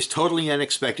is totally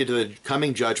unexpected to the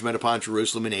coming judgment upon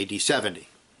Jerusalem in AD 70?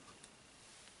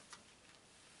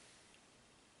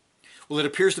 Well, it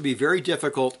appears to be very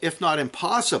difficult, if not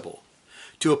impossible,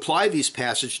 to apply these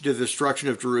passages to the destruction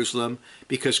of Jerusalem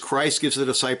because Christ gives the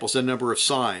disciples a number of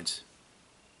signs.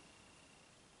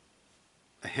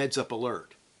 A heads-up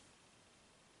alert.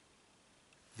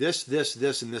 This,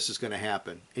 and this is going to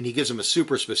happen. And he gives them a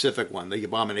super specific one, the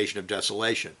abomination of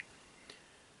desolation,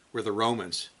 where the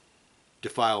Romans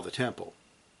defile the temple.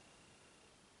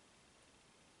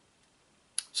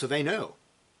 So they know.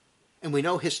 And we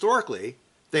know historically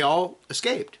they all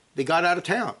escaped. They got out of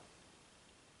town.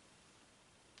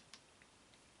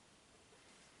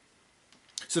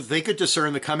 So that they could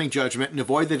discern the coming judgment and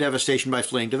avoid the devastation by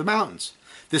fleeing to the mountains.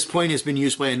 This point has been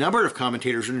used by a number of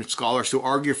commentators and scholars to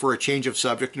argue for a change of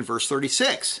subject in verse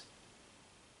 36.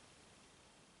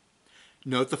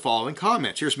 Note the following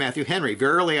comments. Here's Matthew Henry.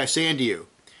 Verily I say unto you,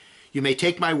 you may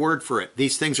take my word for it.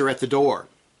 These things are at the door.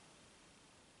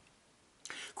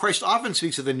 Christ often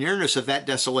speaks of the nearness of that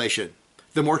desolation,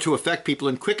 the more to affect people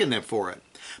and quicken them for it.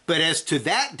 But as to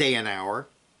that day and hour,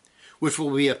 which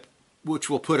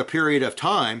will put a period of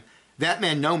time, that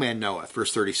man no man knoweth.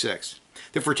 Verse 36.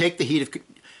 Therefore take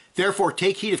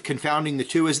heed of confounding the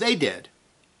two as they did.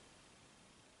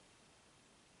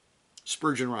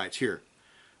 Spurgeon writes here,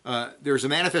 there's a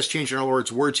manifest change in our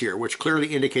Lord's words here, which clearly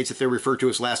indicates that they refer to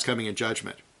his last coming and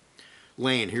judgment.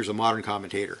 Lane, here's a modern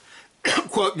commentator.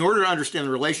 Quote, in order to understand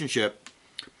the relationship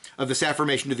of this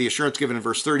affirmation to the assurance given in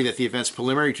verse 30 that the events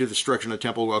preliminary to the destruction of the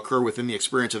temple will occur within the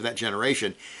experience of that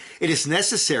generation, it is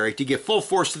necessary to give full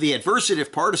force to the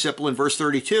adversative participle in verse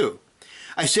 32.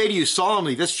 I say to you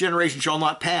solemnly, this generation shall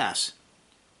not pass.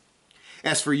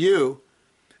 As for you,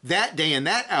 that day and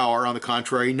that hour, on the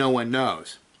contrary, no one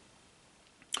knows.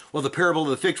 Well, the parable of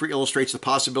the fig tree illustrates the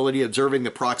possibility of observing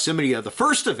the proximity of the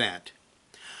first event.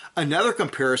 Another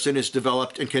comparison is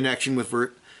developed in connection with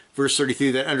verse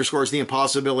 33 that underscores the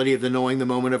impossibility of the knowing the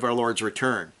moment of our Lord's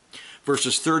return.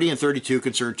 Verses 30 and 32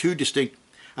 concern two distinct...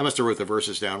 I must have wrote the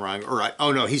verses down wrong.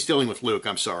 Oh no, he's dealing with Luke,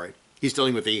 I'm sorry. He's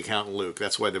dealing with the account in Luke.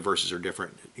 That's why the verses are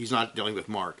different. He's not dealing with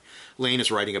Mark. Lane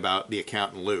is writing about the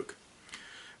account in Luke.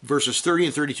 Verses 30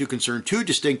 and 32 concern two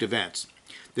distinct events.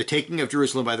 The taking of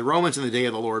Jerusalem by the Romans and the day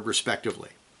of the Lord, respectively.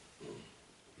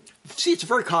 See, it's a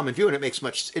very common view, and it makes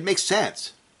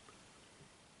sense.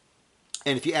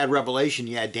 And if you add Revelation,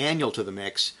 you add Daniel to the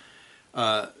mix,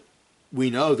 we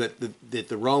know that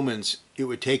the Romans, it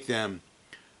would take them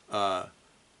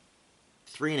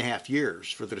 3.5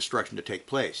 years for the destruction to take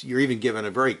place. You're even given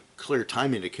a very clear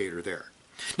time indicator there.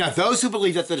 Now, those who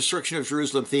believe that the destruction of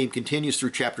Jerusalem theme continues through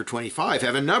chapter 25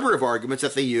 have a number of arguments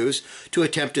that they use to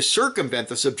attempt to circumvent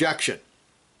this objection.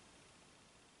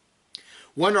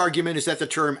 One argument is that the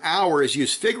term hour is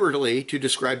used figuratively to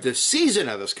describe the season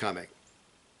of his coming.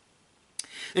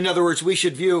 In other words, we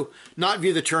should not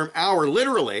view the term hour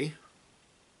literally,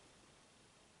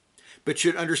 but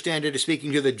should understand it as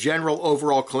speaking to the general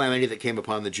overall calamity that came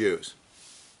upon the Jews.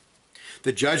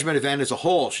 The judgment event as a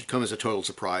whole should come as a total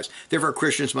surprise. Therefore,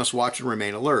 Christians must watch and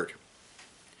remain alert.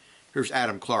 Here's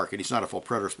Adam Clark, and he's not a full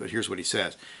preterist, but here's what he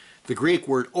says. The Greek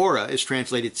word ora is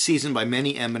translated season by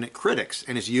many eminent critics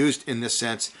and is used in this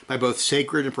sense by both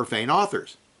sacred and profane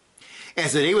authors.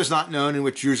 As the day was not known in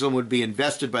which Jerusalem would be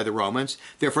invested by the Romans,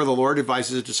 therefore the Lord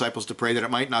advises his disciples to pray that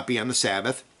it might not be on the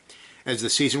Sabbath, as the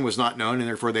season was not known, and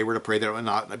therefore they were to pray that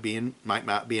it might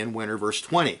not be in winter, verse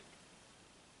 20.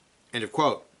 End of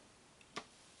quote.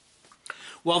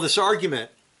 While this argument,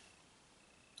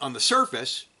 on the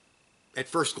surface, at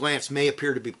first glance may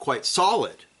appear to be quite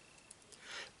solid,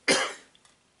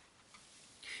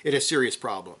 it has serious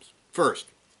problems. First,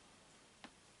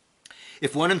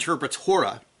 if one interprets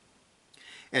hora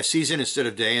as season instead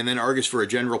of day, and then argues for a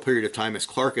general period of time as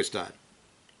Clark has done,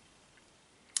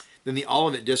 then the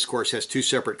Olivet Discourse has two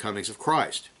separate comings of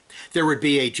Christ. There would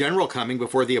be a general coming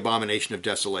before the abomination of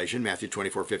desolation, Matthew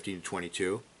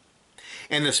 24:15-22,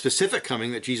 and the specific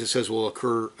coming that Jesus says will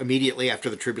occur immediately after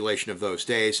the tribulation of those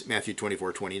days, Matthew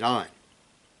 24:29.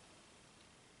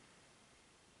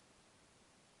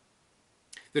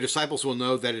 The disciples will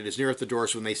know that it is near at the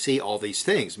doors when they see all these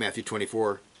things, Matthew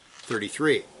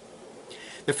 24:33.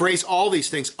 The phrase all these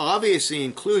things obviously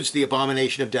includes the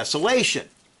abomination of desolation.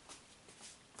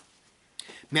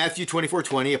 Matthew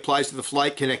 24:20 applies to the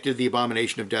flight connected to the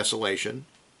abomination of desolation,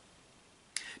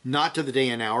 not to the day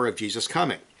and hour of Jesus'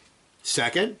 coming.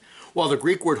 Second, while the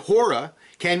Greek word hora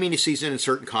can mean a season in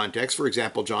certain contexts, for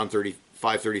example, John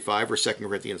 5:35 or 2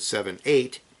 Corinthians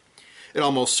 7:8, it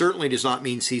almost certainly does not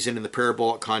mean season in the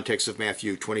parabolic context of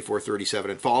Matthew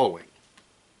 24:37 and following.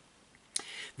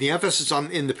 The emphasis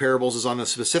in the parables is on the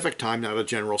specific time, not a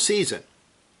general season.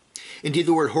 Indeed,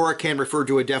 the word hora can refer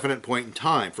to a definite point in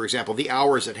time. For example, the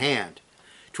hour is at hand,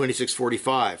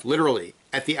 26:45. Literally,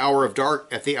 at the hour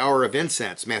of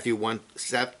incense, Matthew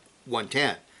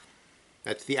 1:10.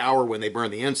 That's the hour when they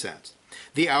burn the incense.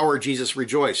 The hour Jesus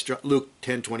rejoiced, Luke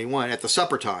 10:21. At the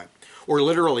supper time, or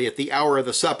literally at the hour of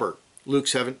the supper, Luke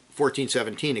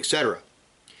 14:17, etc.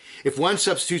 If one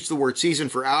substitutes the word season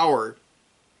for hour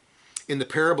in the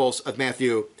parables of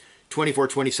Matthew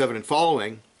 24:27 and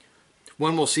following,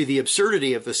 one will see the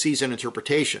absurdity of the season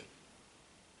interpretation.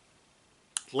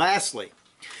 Lastly,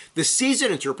 the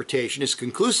season interpretation is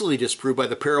conclusively disproved by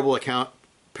the parallel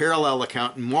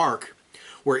account in Mark,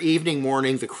 where evening,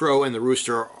 morning, the crow, and the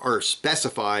rooster are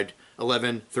specified,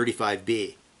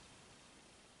 11:35b.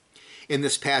 In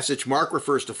this passage, Mark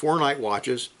refers to 4 night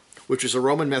watches, which is a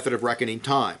Roman method of reckoning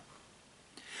time.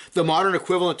 The modern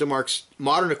equivalent to Mark's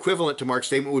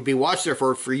statement would be, watch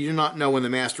therefore, for you do not know when the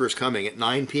Master is coming, at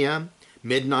 9 p.m.,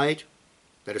 midnight,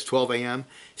 that is 12 a.m.,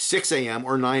 6 a.m.,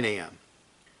 or 9 a.m.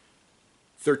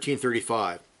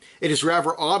 1335. It is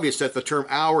rather obvious that the term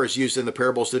hour is used in the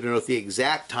parables to denote the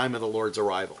exact time of the Lord's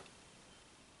arrival.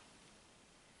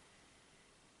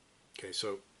 Okay,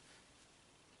 so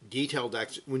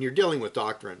when you're dealing with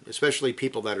doctrine, especially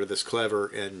people that are this clever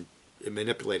in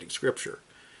manipulating Scripture,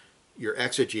 your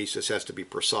exegesis has to be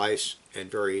precise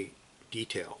and very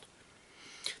detailed.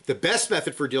 The best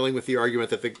method for dealing with the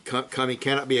argument that the coming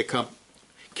cannot be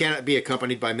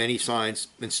accompanied by many signs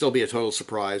and still be a total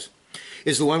surprise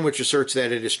is the one which asserts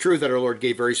that it is true that our Lord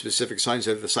gave very specific signs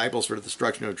to the disciples for the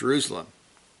destruction of Jerusalem.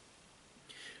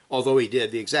 Although he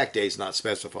did, the exact day is not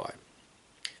specified.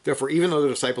 Therefore, even though the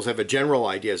disciples have a general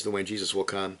idea as to when Jesus will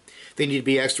come, they need to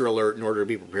be extra alert in order to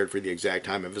be prepared for the exact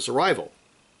time of his arrival.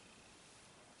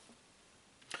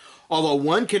 Although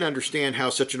one can understand how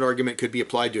such an argument could be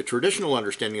applied to a traditional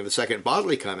understanding of the second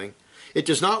bodily coming, it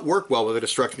does not work well with the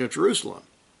destruction of Jerusalem.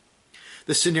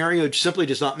 The scenario simply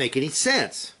does not make any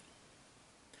sense.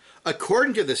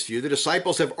 According to this view, the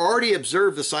disciples have already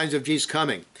observed the signs of Jesus'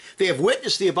 coming. They have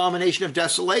witnessed the abomination of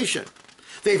desolation.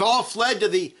 They've all fled to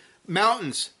the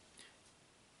mountains,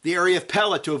 the area of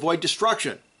Pella, to avoid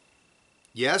destruction.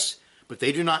 Yes, but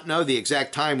they do not know the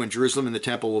exact time when Jerusalem and the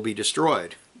temple will be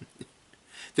destroyed.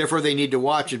 Therefore, they need to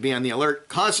watch and be on the alert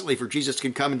constantly, for Jesus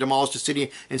can come and demolish the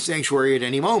city and sanctuary at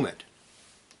any moment.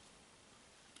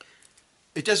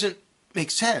 It doesn't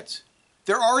make sense.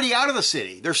 They're already out of the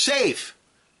city. They're safe.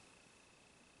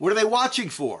 What are they watching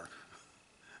for?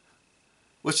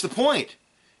 What's the point?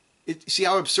 See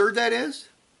how absurd that is?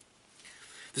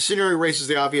 The scenario raises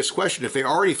the obvious question. If they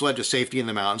already fled to safety in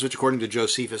the mountains, which according to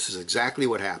Josephus is exactly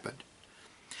what happened,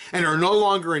 and are no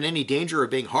longer in any danger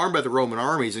of being harmed by the Roman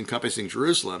armies encompassing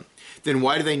Jerusalem, then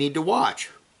why do they need to watch?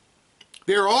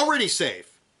 They are already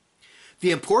safe.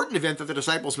 The important event that the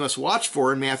disciples must watch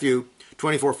for in Matthew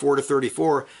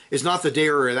 24:4-34 is not the day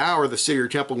or the hour the city or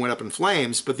temple went up in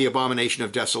flames, but the abomination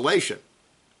of desolation.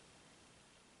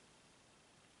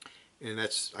 And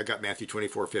I got Matthew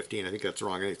 24:15. I think that's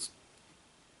wrong. It's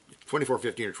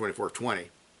 24:15 or 24:20.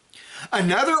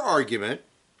 Another argument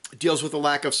deals with the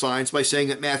lack of signs by saying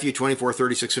that Matthew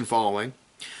 24:36 and following,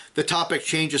 the topic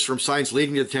changes from signs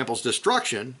leading to the temple's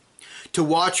destruction to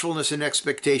watchfulness and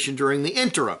expectation during the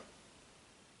interim.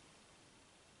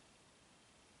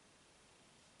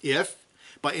 If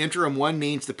by interim one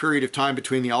means the period of time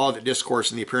between the Olivet Discourse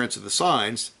and the appearance of the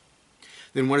signs,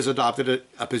 then one has adopted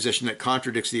a position that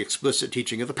contradicts the explicit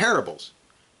teaching of the parables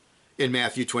in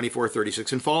Matthew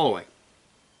 24:36 and following,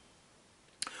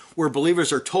 where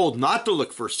believers are told not to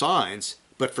look for signs,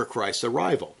 but for Christ's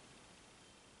arrival.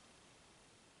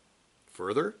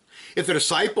 Further, if the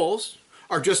disciples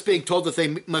are just being told that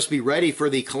they must be ready for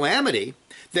the calamity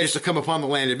that is to come upon the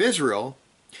land of Israel,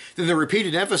 then the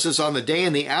repeated emphasis on the day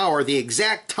and the hour, the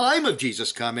exact time of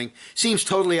Jesus' coming, seems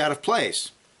totally out of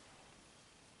place.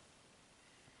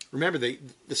 Remember, the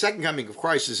second coming of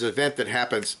Christ is an event that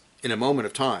happens in a moment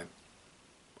of time,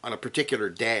 on a particular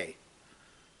day.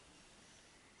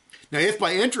 Now, if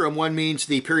by interim one means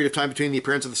the period of time between the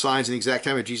appearance of the signs and the exact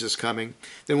time of Jesus' coming,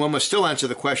 then one must still answer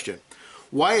the question,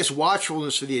 why is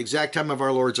watchfulness for the exact time of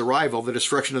our Lord's arrival, the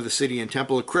destruction of the city and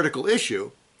temple, a critical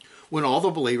issue when all the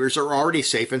believers are already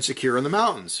safe and secure in the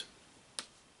mountains?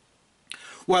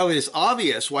 While it is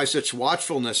obvious why such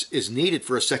watchfulness is needed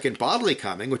for a second bodily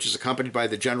coming, which is accompanied by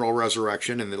the general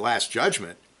resurrection and the last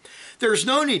judgment, there is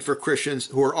no need for Christians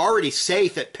who are already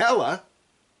safe at Pella,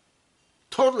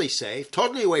 totally safe,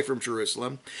 totally away from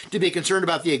Jerusalem, to be concerned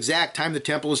about the exact time the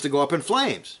temple is to go up in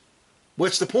flames.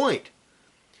 What's the point?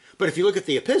 But if you look at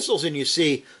the epistles and you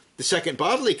see the second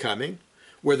bodily coming,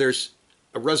 where there's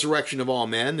a resurrection of all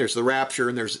men, there's the rapture,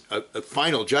 and there's a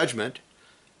final judgment,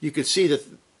 you can see that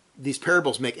these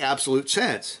parables make absolute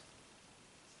sense.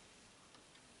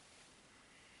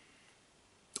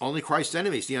 Only Christ's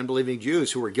enemies, the unbelieving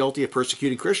Jews who were guilty of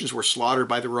persecuting Christians, were slaughtered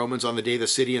by the Romans on the day the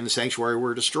city and the sanctuary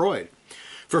were destroyed.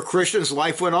 For Christians,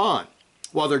 life went on,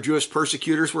 while their Jewish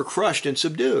persecutors were crushed and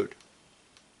subdued.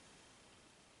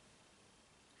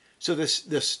 So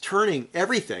this turning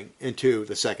everything into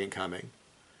the second coming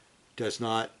does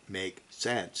not make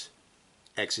sense,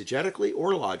 exegetically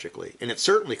or logically, and it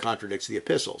certainly contradicts the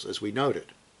epistles, as we noted.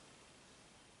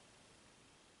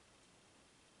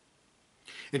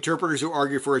 Interpreters who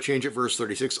argue for a change at verse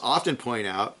 36 often point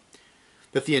out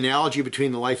that the analogy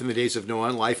between the life in the days of Noah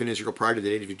and life in Israel prior to the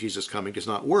date of Jesus' coming does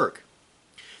not work.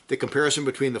 The comparison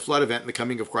between the flood event and the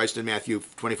coming of Christ in Matthew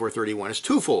 24:31 is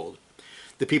twofold.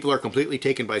 The people are completely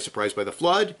taken by surprise by the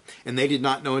flood, and they did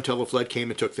not know until the flood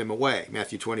came and took them away.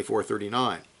 Matthew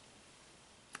 24:39.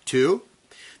 2.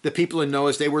 The people in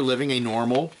Noah's day were living a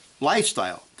normal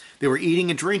lifestyle. They were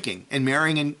eating and drinking and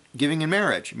marrying and giving in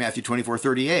marriage. Matthew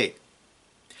 24:38.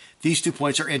 These 2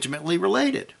 points are intimately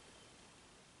related.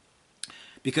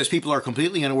 Because people are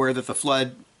completely unaware that the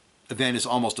flood event is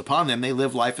almost upon them, they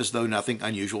live life as though nothing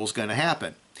unusual is going to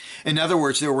happen. In other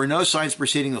words, there were no signs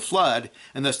preceding the flood,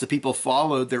 and thus the people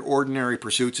followed their ordinary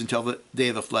pursuits until the day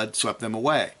of the flood swept them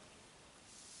away.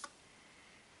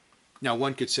 Now,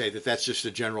 one could say that that's just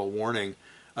a general warning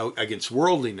against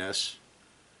worldliness.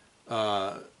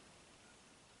 People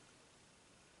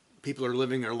are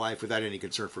living their life without any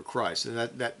concern for Christ, and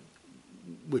that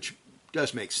which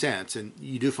does make sense, and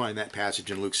you do find that passage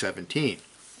in Luke 17.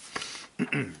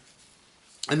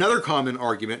 Another common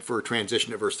argument for a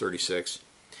transition to verse 36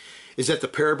 is that the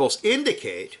parables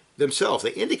indicate themselves,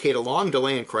 they indicate a long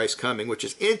delay in Christ's coming, which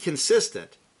is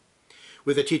inconsistent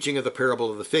with the teaching of the parable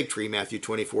of the fig tree, Matthew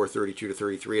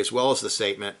 24:32-33, as well as the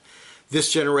statement,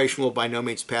 this generation will by no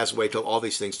means pass away till all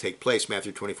these things take place,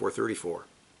 Matthew 24:34.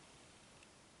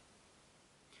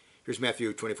 Here's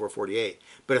Matthew 24:48.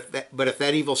 But if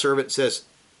that evil servant says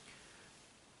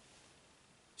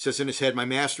in his head, my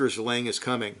master is delaying his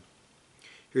coming.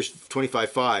 Here's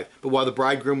 25:5. But while the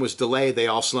bridegroom was delayed, they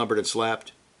all slumbered and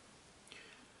slept.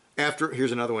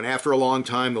 Here's another one. After a long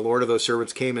time, the Lord of those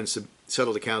servants came and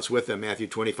settled accounts with them. Matthew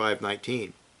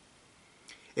 25:19.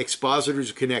 Expositors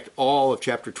who connect all of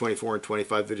chapter 24 and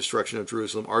 25, the destruction of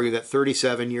Jerusalem, argue that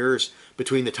 37 years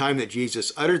between the time that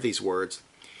Jesus uttered these words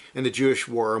and the Jewish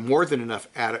war are more than enough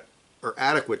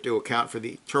adequate to account for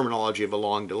the terminology of a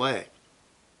long delay.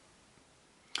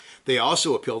 They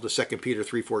also appeal to 2 Peter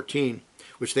 3:14,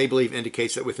 which they believe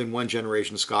indicates that within one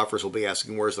generation scoffers will be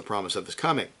asking, where's the promise of his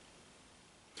coming?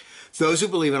 Those who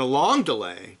believe in a long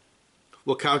delay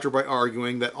will counter by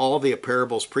arguing that all the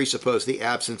parables presuppose the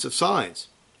absence of signs.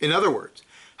 In other words,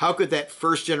 how could that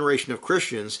first generation of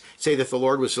Christians say that the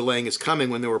Lord was delaying his coming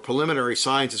when there were preliminary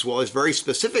signs as well as very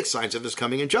specific signs of his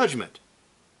coming in judgment?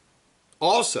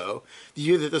 Also, the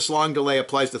view that this long delay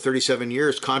applies to 37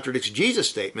 years contradicts Jesus'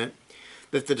 statement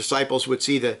that the disciples would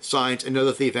see the signs and know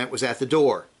that the event was at the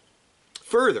door.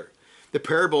 Further, the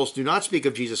parables do not speak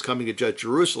of Jesus coming to judge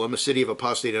Jerusalem, a city of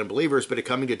apostate unbelievers, but of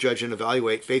coming to judge and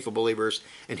evaluate faithful believers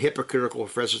and hypocritical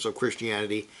professors of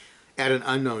Christianity at an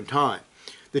unknown time.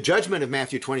 The judgment of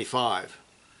Matthew 25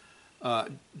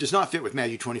 does not fit with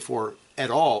Matthew 24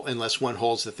 at all unless one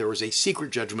holds that there was a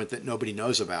secret judgment that nobody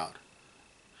knows about.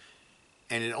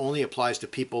 And it only applies to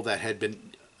people that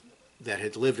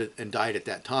had lived and died at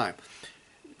that time.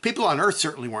 People on earth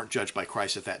certainly weren't judged by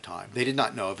Christ at that time. They did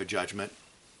not know of a judgment.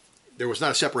 There was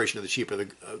not a separation of the sheep or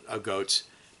the goats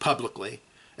publicly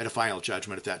at a final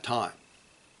judgment at that time.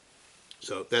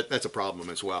 So that's a problem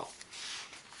as well.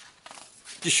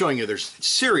 Just showing you there's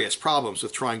serious problems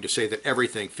with trying to say that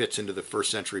everything fits into the first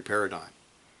century paradigm.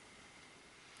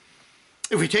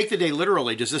 If we take the day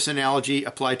literally, does this analogy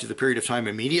apply to the period of time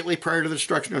immediately prior to the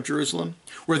destruction of Jerusalem?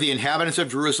 Were the inhabitants of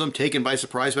Jerusalem taken by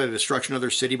surprise by the destruction of their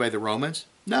city by the Romans?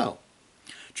 No.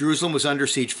 Jerusalem was under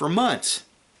siege for months.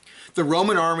 The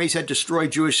Roman armies had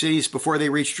destroyed Jewish cities before they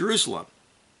reached Jerusalem.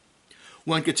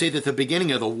 One could say that the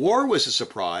beginning of the war was a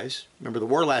surprise. Remember, the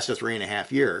war lasted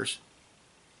 3.5 years.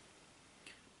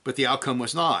 But the outcome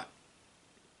was not.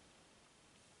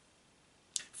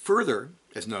 Further,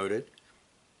 as noted,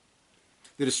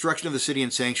 the destruction of the city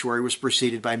and sanctuary was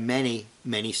preceded by many,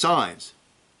 many signs.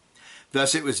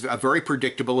 Thus, it was a very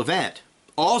predictable event.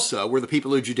 Also, were the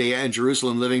people of Judea and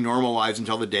Jerusalem living normal lives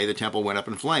until the day the temple went up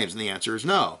in flames? And the answer is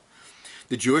no.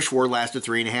 The Jewish war lasted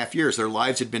 3.5 years. Their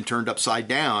lives had been turned upside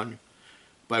down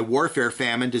by warfare,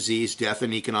 famine, disease, death,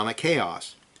 and economic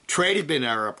chaos. Trade had been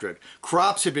interrupted.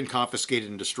 Crops had been confiscated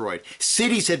and destroyed.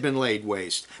 Cities had been laid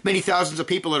waste. Many thousands of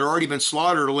people had already been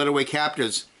slaughtered or led away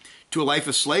captives to a life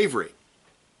of slavery.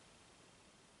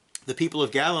 The people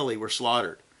of Galilee were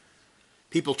slaughtered.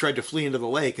 People tried to flee into the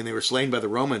lake, and they were slain by the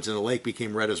Romans, and the lake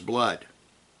became red as blood.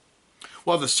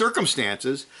 While the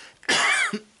circumstances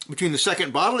between the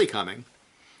second bodily coming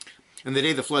and the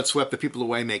day the flood swept the people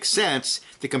away make sense,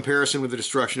 the comparison with the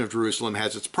destruction of Jerusalem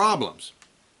has its problems.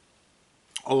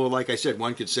 Although, like I said,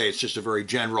 one could say it's just a very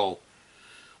general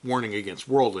warning against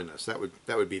worldliness. That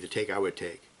would be the take I would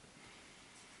take.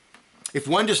 If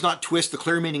one does not twist the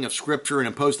clear meaning of Scripture and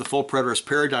impose the full preterist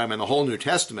paradigm in the whole New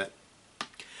Testament,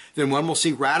 then one will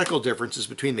see radical differences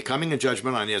between the coming of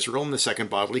judgment on Israel and the second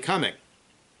bodily coming.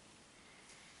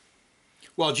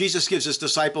 While Jesus gives his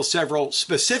disciples several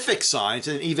specific signs,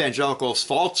 and evangelicals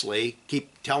falsely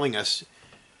keep telling us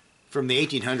from the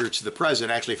 1800s to the present,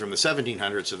 actually from the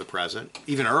 1700s to the present,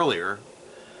 even earlier,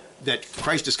 that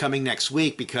Christ is coming next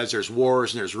week because there's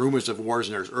wars and there's rumors of wars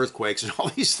and there's earthquakes and all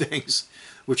these things,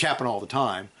 which happen all the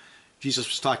time. Jesus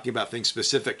was talking about things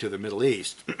specific to the Middle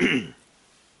East.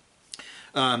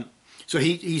 So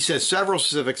he says several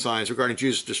specific signs regarding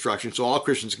Jesus' destruction so all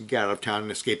Christians can get out of town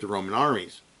and escape the Roman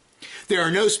armies. There are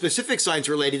no specific signs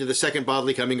related to the second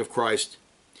bodily coming of Christ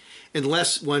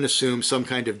unless one assumes some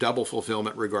kind of double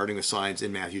fulfillment regarding the signs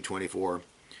in Matthew 24,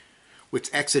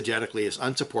 which exegetically is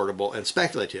unsupportable and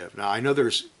speculative. Now, I know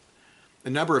there's a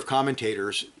number of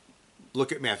commentators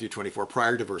look at Matthew 24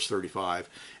 prior to verse 35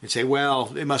 and say,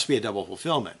 well, it must be a double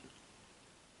fulfillment.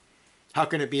 How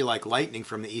can it be like lightning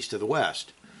from the east to the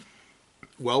west?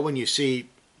 Well, when you see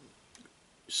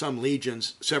some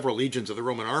legions, several legions of the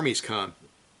Roman armies come,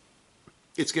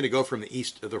 it's going to go from the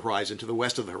east of the horizon to the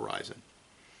west of the horizon.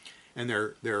 And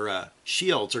their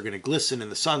shields are going to glisten in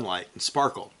the sunlight and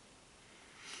sparkle.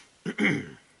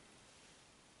 There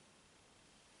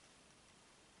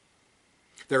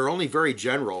are only very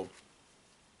general,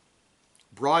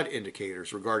 broad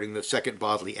indicators regarding the second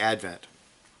bodily advent.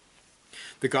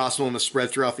 The gospel must spread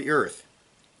throughout the earth.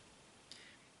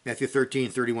 Matthew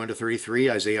 13:31-33,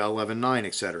 Isaiah 11:9,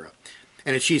 etc.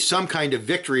 And achieve some kind of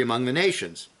victory among the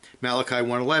nations. Malachi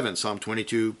 1:11, Psalm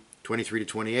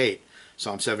 22:23-28,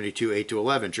 Psalm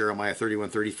 72:8-11, Jeremiah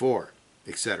 31:34,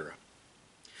 etc.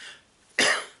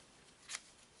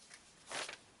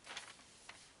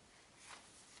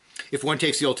 If one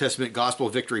takes the Old Testament gospel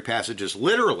victory passages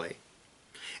literally,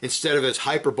 instead of as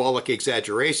hyperbolic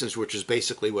exaggerations, which is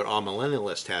basically what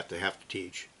amillennialists have to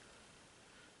teach.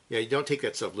 Yeah, you don't take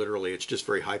that stuff literally. It's just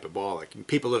very hyperbolic. And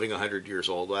people living 100 years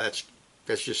old, let's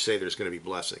just say there's going to be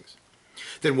blessings.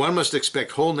 Then one must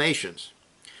expect whole nations,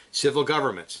 civil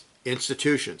governments,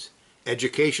 institutions,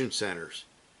 education centers,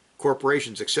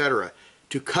 corporations, etc.,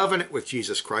 to covenant with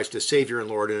Jesus Christ as Savior and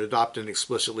Lord and adopt an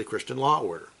explicitly Christian law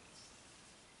order.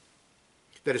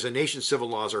 That is, a nation's civil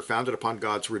laws are founded upon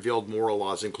God's revealed moral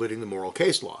laws, including the moral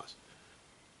case laws.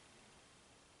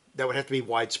 That would have to be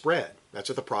widespread. That's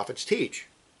what the prophets teach.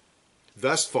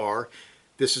 Thus far,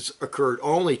 this has occurred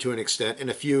only to an extent in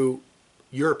a few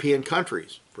European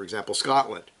countries, for example,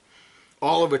 Scotland,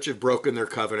 all of which have broken their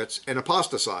covenants and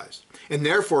apostatized. And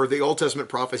therefore, the Old Testament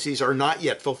prophecies are not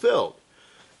yet fulfilled.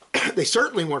 They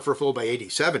certainly weren't fulfilled by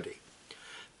AD 70.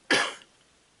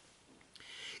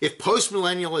 If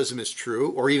postmillennialism is true,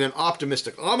 or even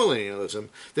optimistic amillennialism,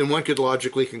 then one could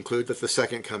logically conclude that the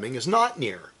second coming is not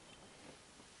near.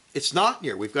 It's not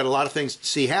near. We've got a lot of things to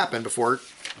see happen before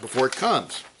it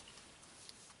comes.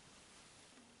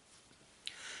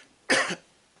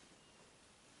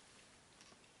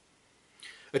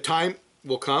 A time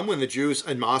will come when the Jews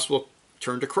en masse will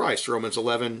turn to Christ, Romans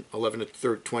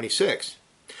 11:11-26.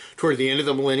 Toward the end of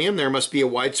the millennium, there must be a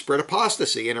widespread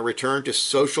apostasy and a return to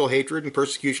social hatred and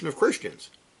persecution of Christians.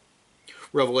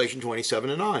 Revelation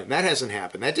 27:9. That hasn't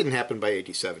happened. That didn't happen by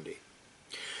AD 70.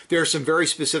 There are some very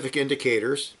specific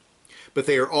indicators, but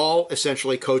they are all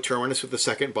essentially coterminous with the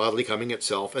second bodily coming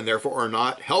itself, and therefore are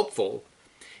not helpful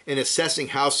in assessing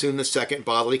how soon the second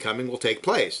bodily coming will take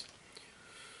place.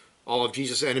 All of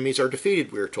Jesus' enemies are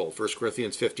defeated, we are told, 1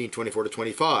 Corinthians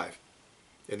 15:24-25.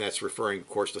 And that's referring, of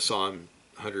course, to Psalm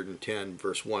 110,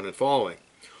 verse 1 and following.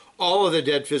 All of the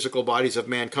dead physical bodies of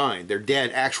mankind, their dead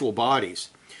actual bodies,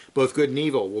 both good and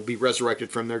evil, will be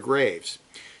resurrected from their graves.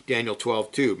 Daniel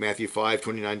 12:2, Matthew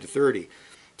 5:29-30,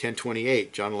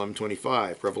 10:28, John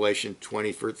 11:25, Revelation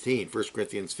 20:13, 1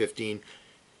 Corinthians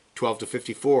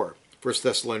 15:12-54, 1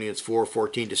 Thessalonians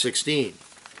 4:14-16.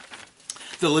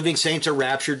 The living saints are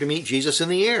raptured to meet Jesus in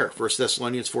the air, 1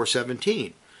 Thessalonians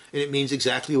 4:17, and it means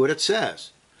exactly what it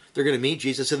says. They're going to meet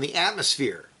Jesus in the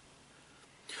atmosphere.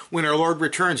 When our Lord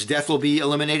returns, death will be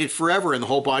eliminated forever, and the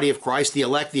whole body of Christ, the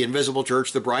elect, the invisible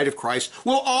church, the bride of Christ,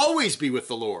 will always be with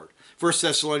the Lord. 1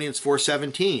 Thessalonians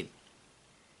 4:17.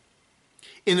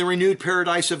 In the renewed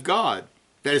paradise of God,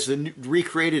 that is the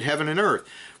recreated heaven and earth.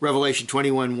 Revelation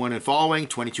 21:1 and following,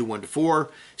 22:1-4.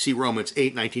 See Romans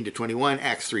 8:19-21,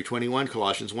 Acts 3:21,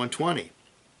 Colossians 1:20.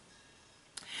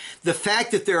 The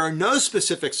fact that there are no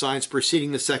specific signs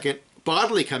preceding the second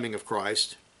bodily coming of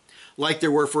Christ, like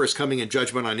there were for his coming in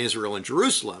judgment on Israel and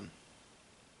Jerusalem,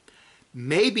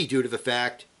 may be due to the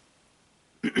fact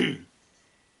in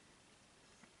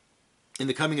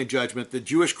the coming of judgment the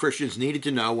Jewish Christians needed to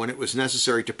know when it was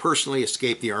necessary to personally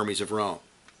escape the armies of Rome.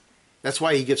 That's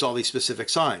why he gives all these specific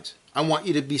signs. I want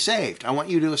you to be saved. I want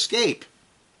you to escape.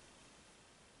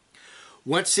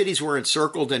 Once cities were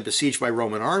encircled and besieged by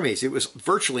Roman armies, it was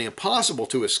virtually impossible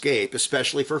to escape,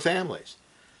 especially for families.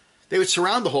 They would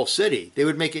surround the whole city. They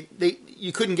would make it,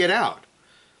 you couldn't get out.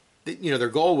 Their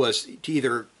goal was to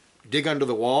either dig under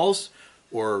the walls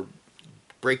or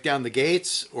break down the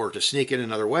gates or to sneak in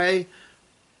another way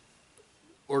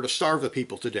or to starve the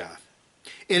people to death.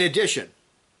 In addition,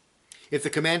 if the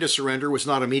command to surrender was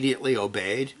not immediately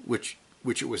obeyed, which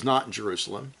it was not in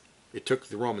Jerusalem, it took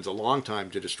the Romans a long time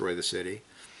to destroy the city,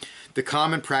 the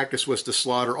common practice was to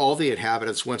slaughter all the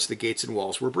inhabitants once the gates and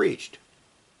walls were breached.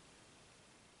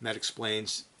 And that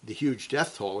explains the huge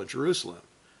death toll in Jerusalem.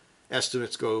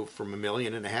 Estimates go from 1.5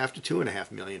 million to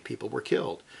 2.5 million people were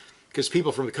killed, because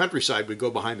people from the countryside would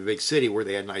go behind the big city where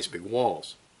they had nice big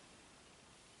walls.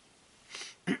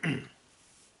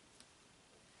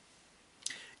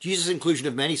 Jesus' inclusion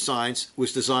of many signs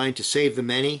was designed to save the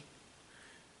many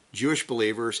Jewish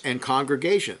believers and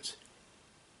congregations.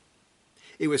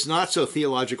 It was not so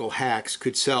theological hacks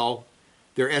could sell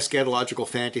their eschatological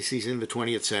fantasies in the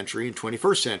 20th century and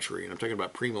 21st century. And I'm talking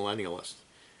about premillennialists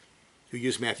who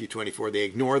use Matthew 24. They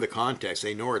ignore the context.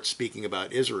 They ignore it's speaking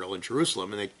about Israel and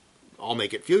Jerusalem, and they all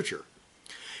make it future.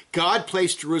 God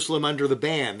placed Jerusalem under the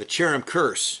ban, the cherem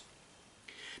curse,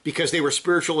 because they were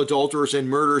spiritual adulterers and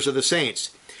murderers of the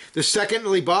saints. The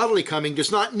secondly bodily coming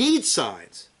does not need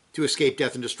signs to escape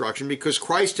death and destruction, because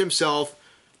Christ himself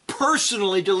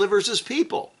personally delivers his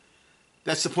people.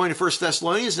 That's the point of 1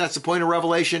 Thessalonians, and that's the point of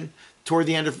Revelation, toward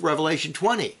the end of Revelation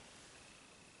 20.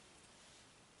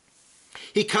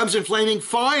 He comes in flaming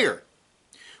fire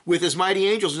with his mighty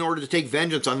angels in order to take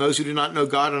vengeance on those who do not know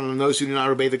God and on those who do not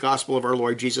obey the gospel of our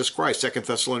Lord Jesus Christ, 2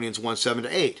 Thessalonians 1,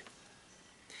 7-8.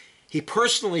 He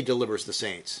personally delivers the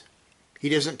saints. He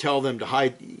doesn't tell them to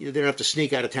hide. They don't have to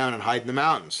sneak out of town and hide in the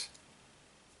mountains.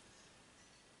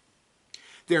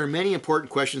 There are many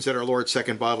important questions at our Lord's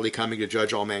second bodily coming to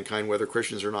judge all mankind, whether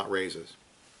Christians or not, raises.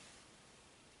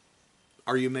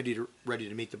 Are you ready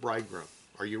to meet the bridegroom?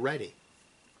 Are you ready?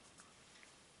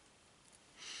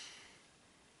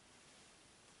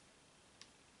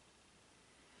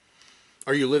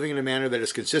 Are you living in a manner that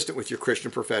is consistent with your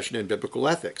Christian profession and biblical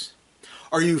ethics?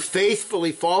 Are you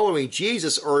faithfully following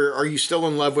Jesus, or are you still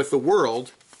in love with the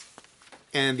world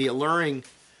and the alluring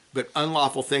but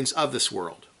unlawful things of this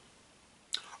world?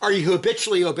 Are you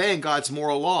habitually obeying God's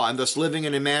moral law and thus living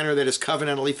in a manner that is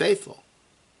covenantally faithful?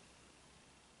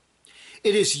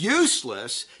 It is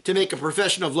useless to make a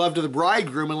profession of love to the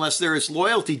bridegroom unless there is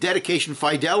loyalty, dedication,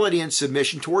 fidelity, and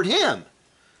submission toward him.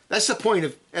 That's the point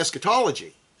of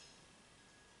eschatology.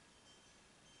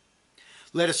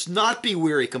 Let us not be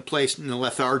weary, complacent, and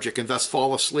lethargic, and thus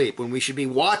fall asleep when we should be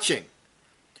watching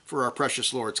for our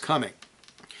precious Lord's coming.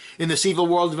 In this evil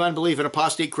world of unbelief and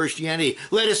apostate Christianity,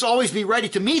 let us always be ready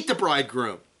to meet the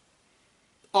bridegroom.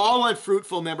 All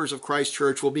unfruitful members of Christ's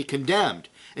church will be condemned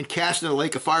and cast in the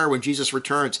lake of fire when Jesus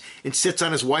returns and sits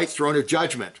on his white throne of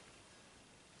judgment.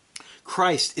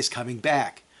 Christ is coming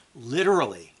back,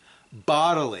 literally,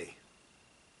 bodily,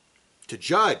 to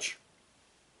judge.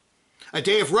 A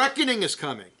day of reckoning is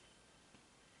coming.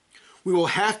 We will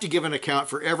have to give an account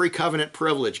for every covenant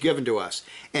privilege given to us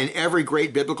and every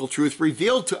great biblical truth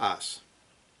revealed to us.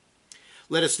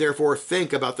 Let us therefore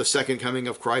think about the second coming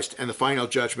of Christ and the final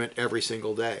judgment every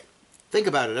single day. Think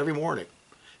about it every morning.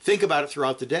 Think about it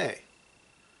throughout the day.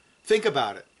 Think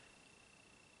about it.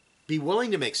 Be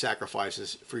willing to make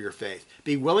sacrifices for your faith.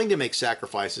 Be willing to make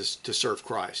sacrifices to serve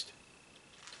Christ.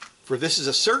 For this is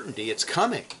a certainty. It's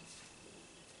coming.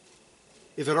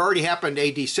 If it already happened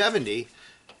AD 70,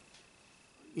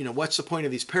 what's the point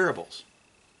of these parables?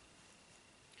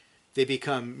 They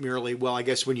become merely, well, I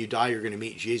guess when you die, you're going to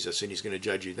meet Jesus and he's going to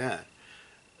judge you then.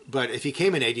 But if he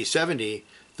came in AD 70,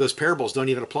 those parables don't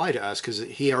even apply to us because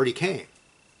he already came.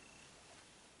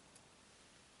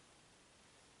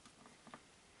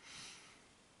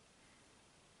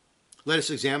 Let us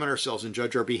examine ourselves and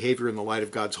judge our behavior in the light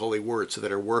of God's holy word so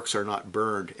that our works are not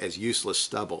burned as useless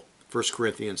stubble. 1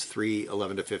 Corinthians 3,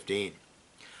 11-15.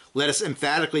 Let us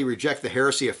emphatically reject the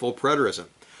heresy of full preterism,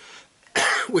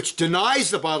 which denies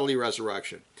the bodily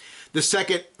resurrection, the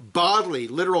second bodily,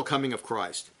 literal coming of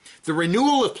Christ, the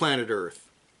renewal of planet Earth,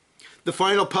 the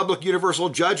final public universal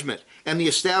judgment, and the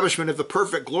establishment of the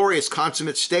perfect, glorious,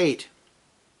 consummate state.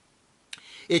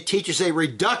 It teaches a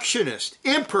reductionist,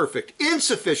 imperfect,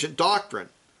 insufficient doctrine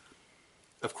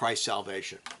of Christ's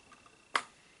salvation.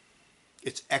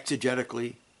 It's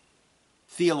exegetically,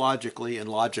 theologically, and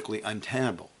logically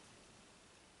untenable,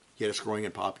 yet it's growing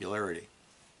in popularity.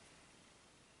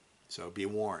 So be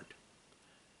warned.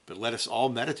 But let us all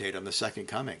meditate on the second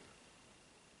coming.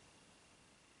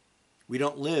 We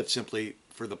don't live simply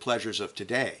for the pleasures of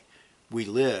today. We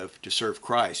live to serve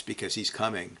Christ because he's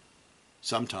coming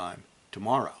sometime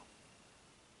tomorrow.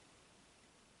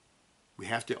 We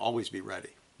have to always be ready.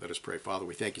 Let us pray. Father,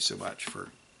 we thank you so much for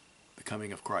the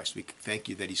coming of Christ. We thank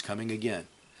you that he's coming again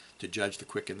to judge the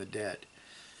quick and the dead.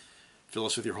 Fill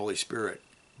us with your Holy Spirit.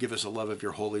 Give us a love of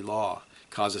your holy law.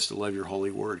 Cause us to love your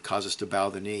holy word. Cause us to bow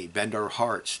the knee. Bend our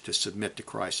hearts to submit to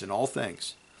Christ in all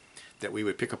things. That we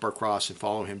would pick up our cross and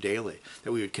follow him daily.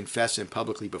 That we would confess him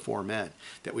publicly before men.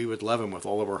 That we would love him with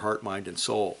all of our heart, mind, and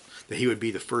soul. That he would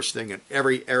be the first thing in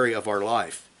every area of our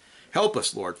life. Help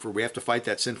us, Lord, for we have to fight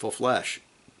that sinful flesh.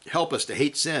 Help us to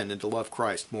hate sin and to love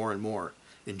Christ more and more.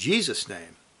 In Jesus'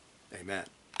 name, amen.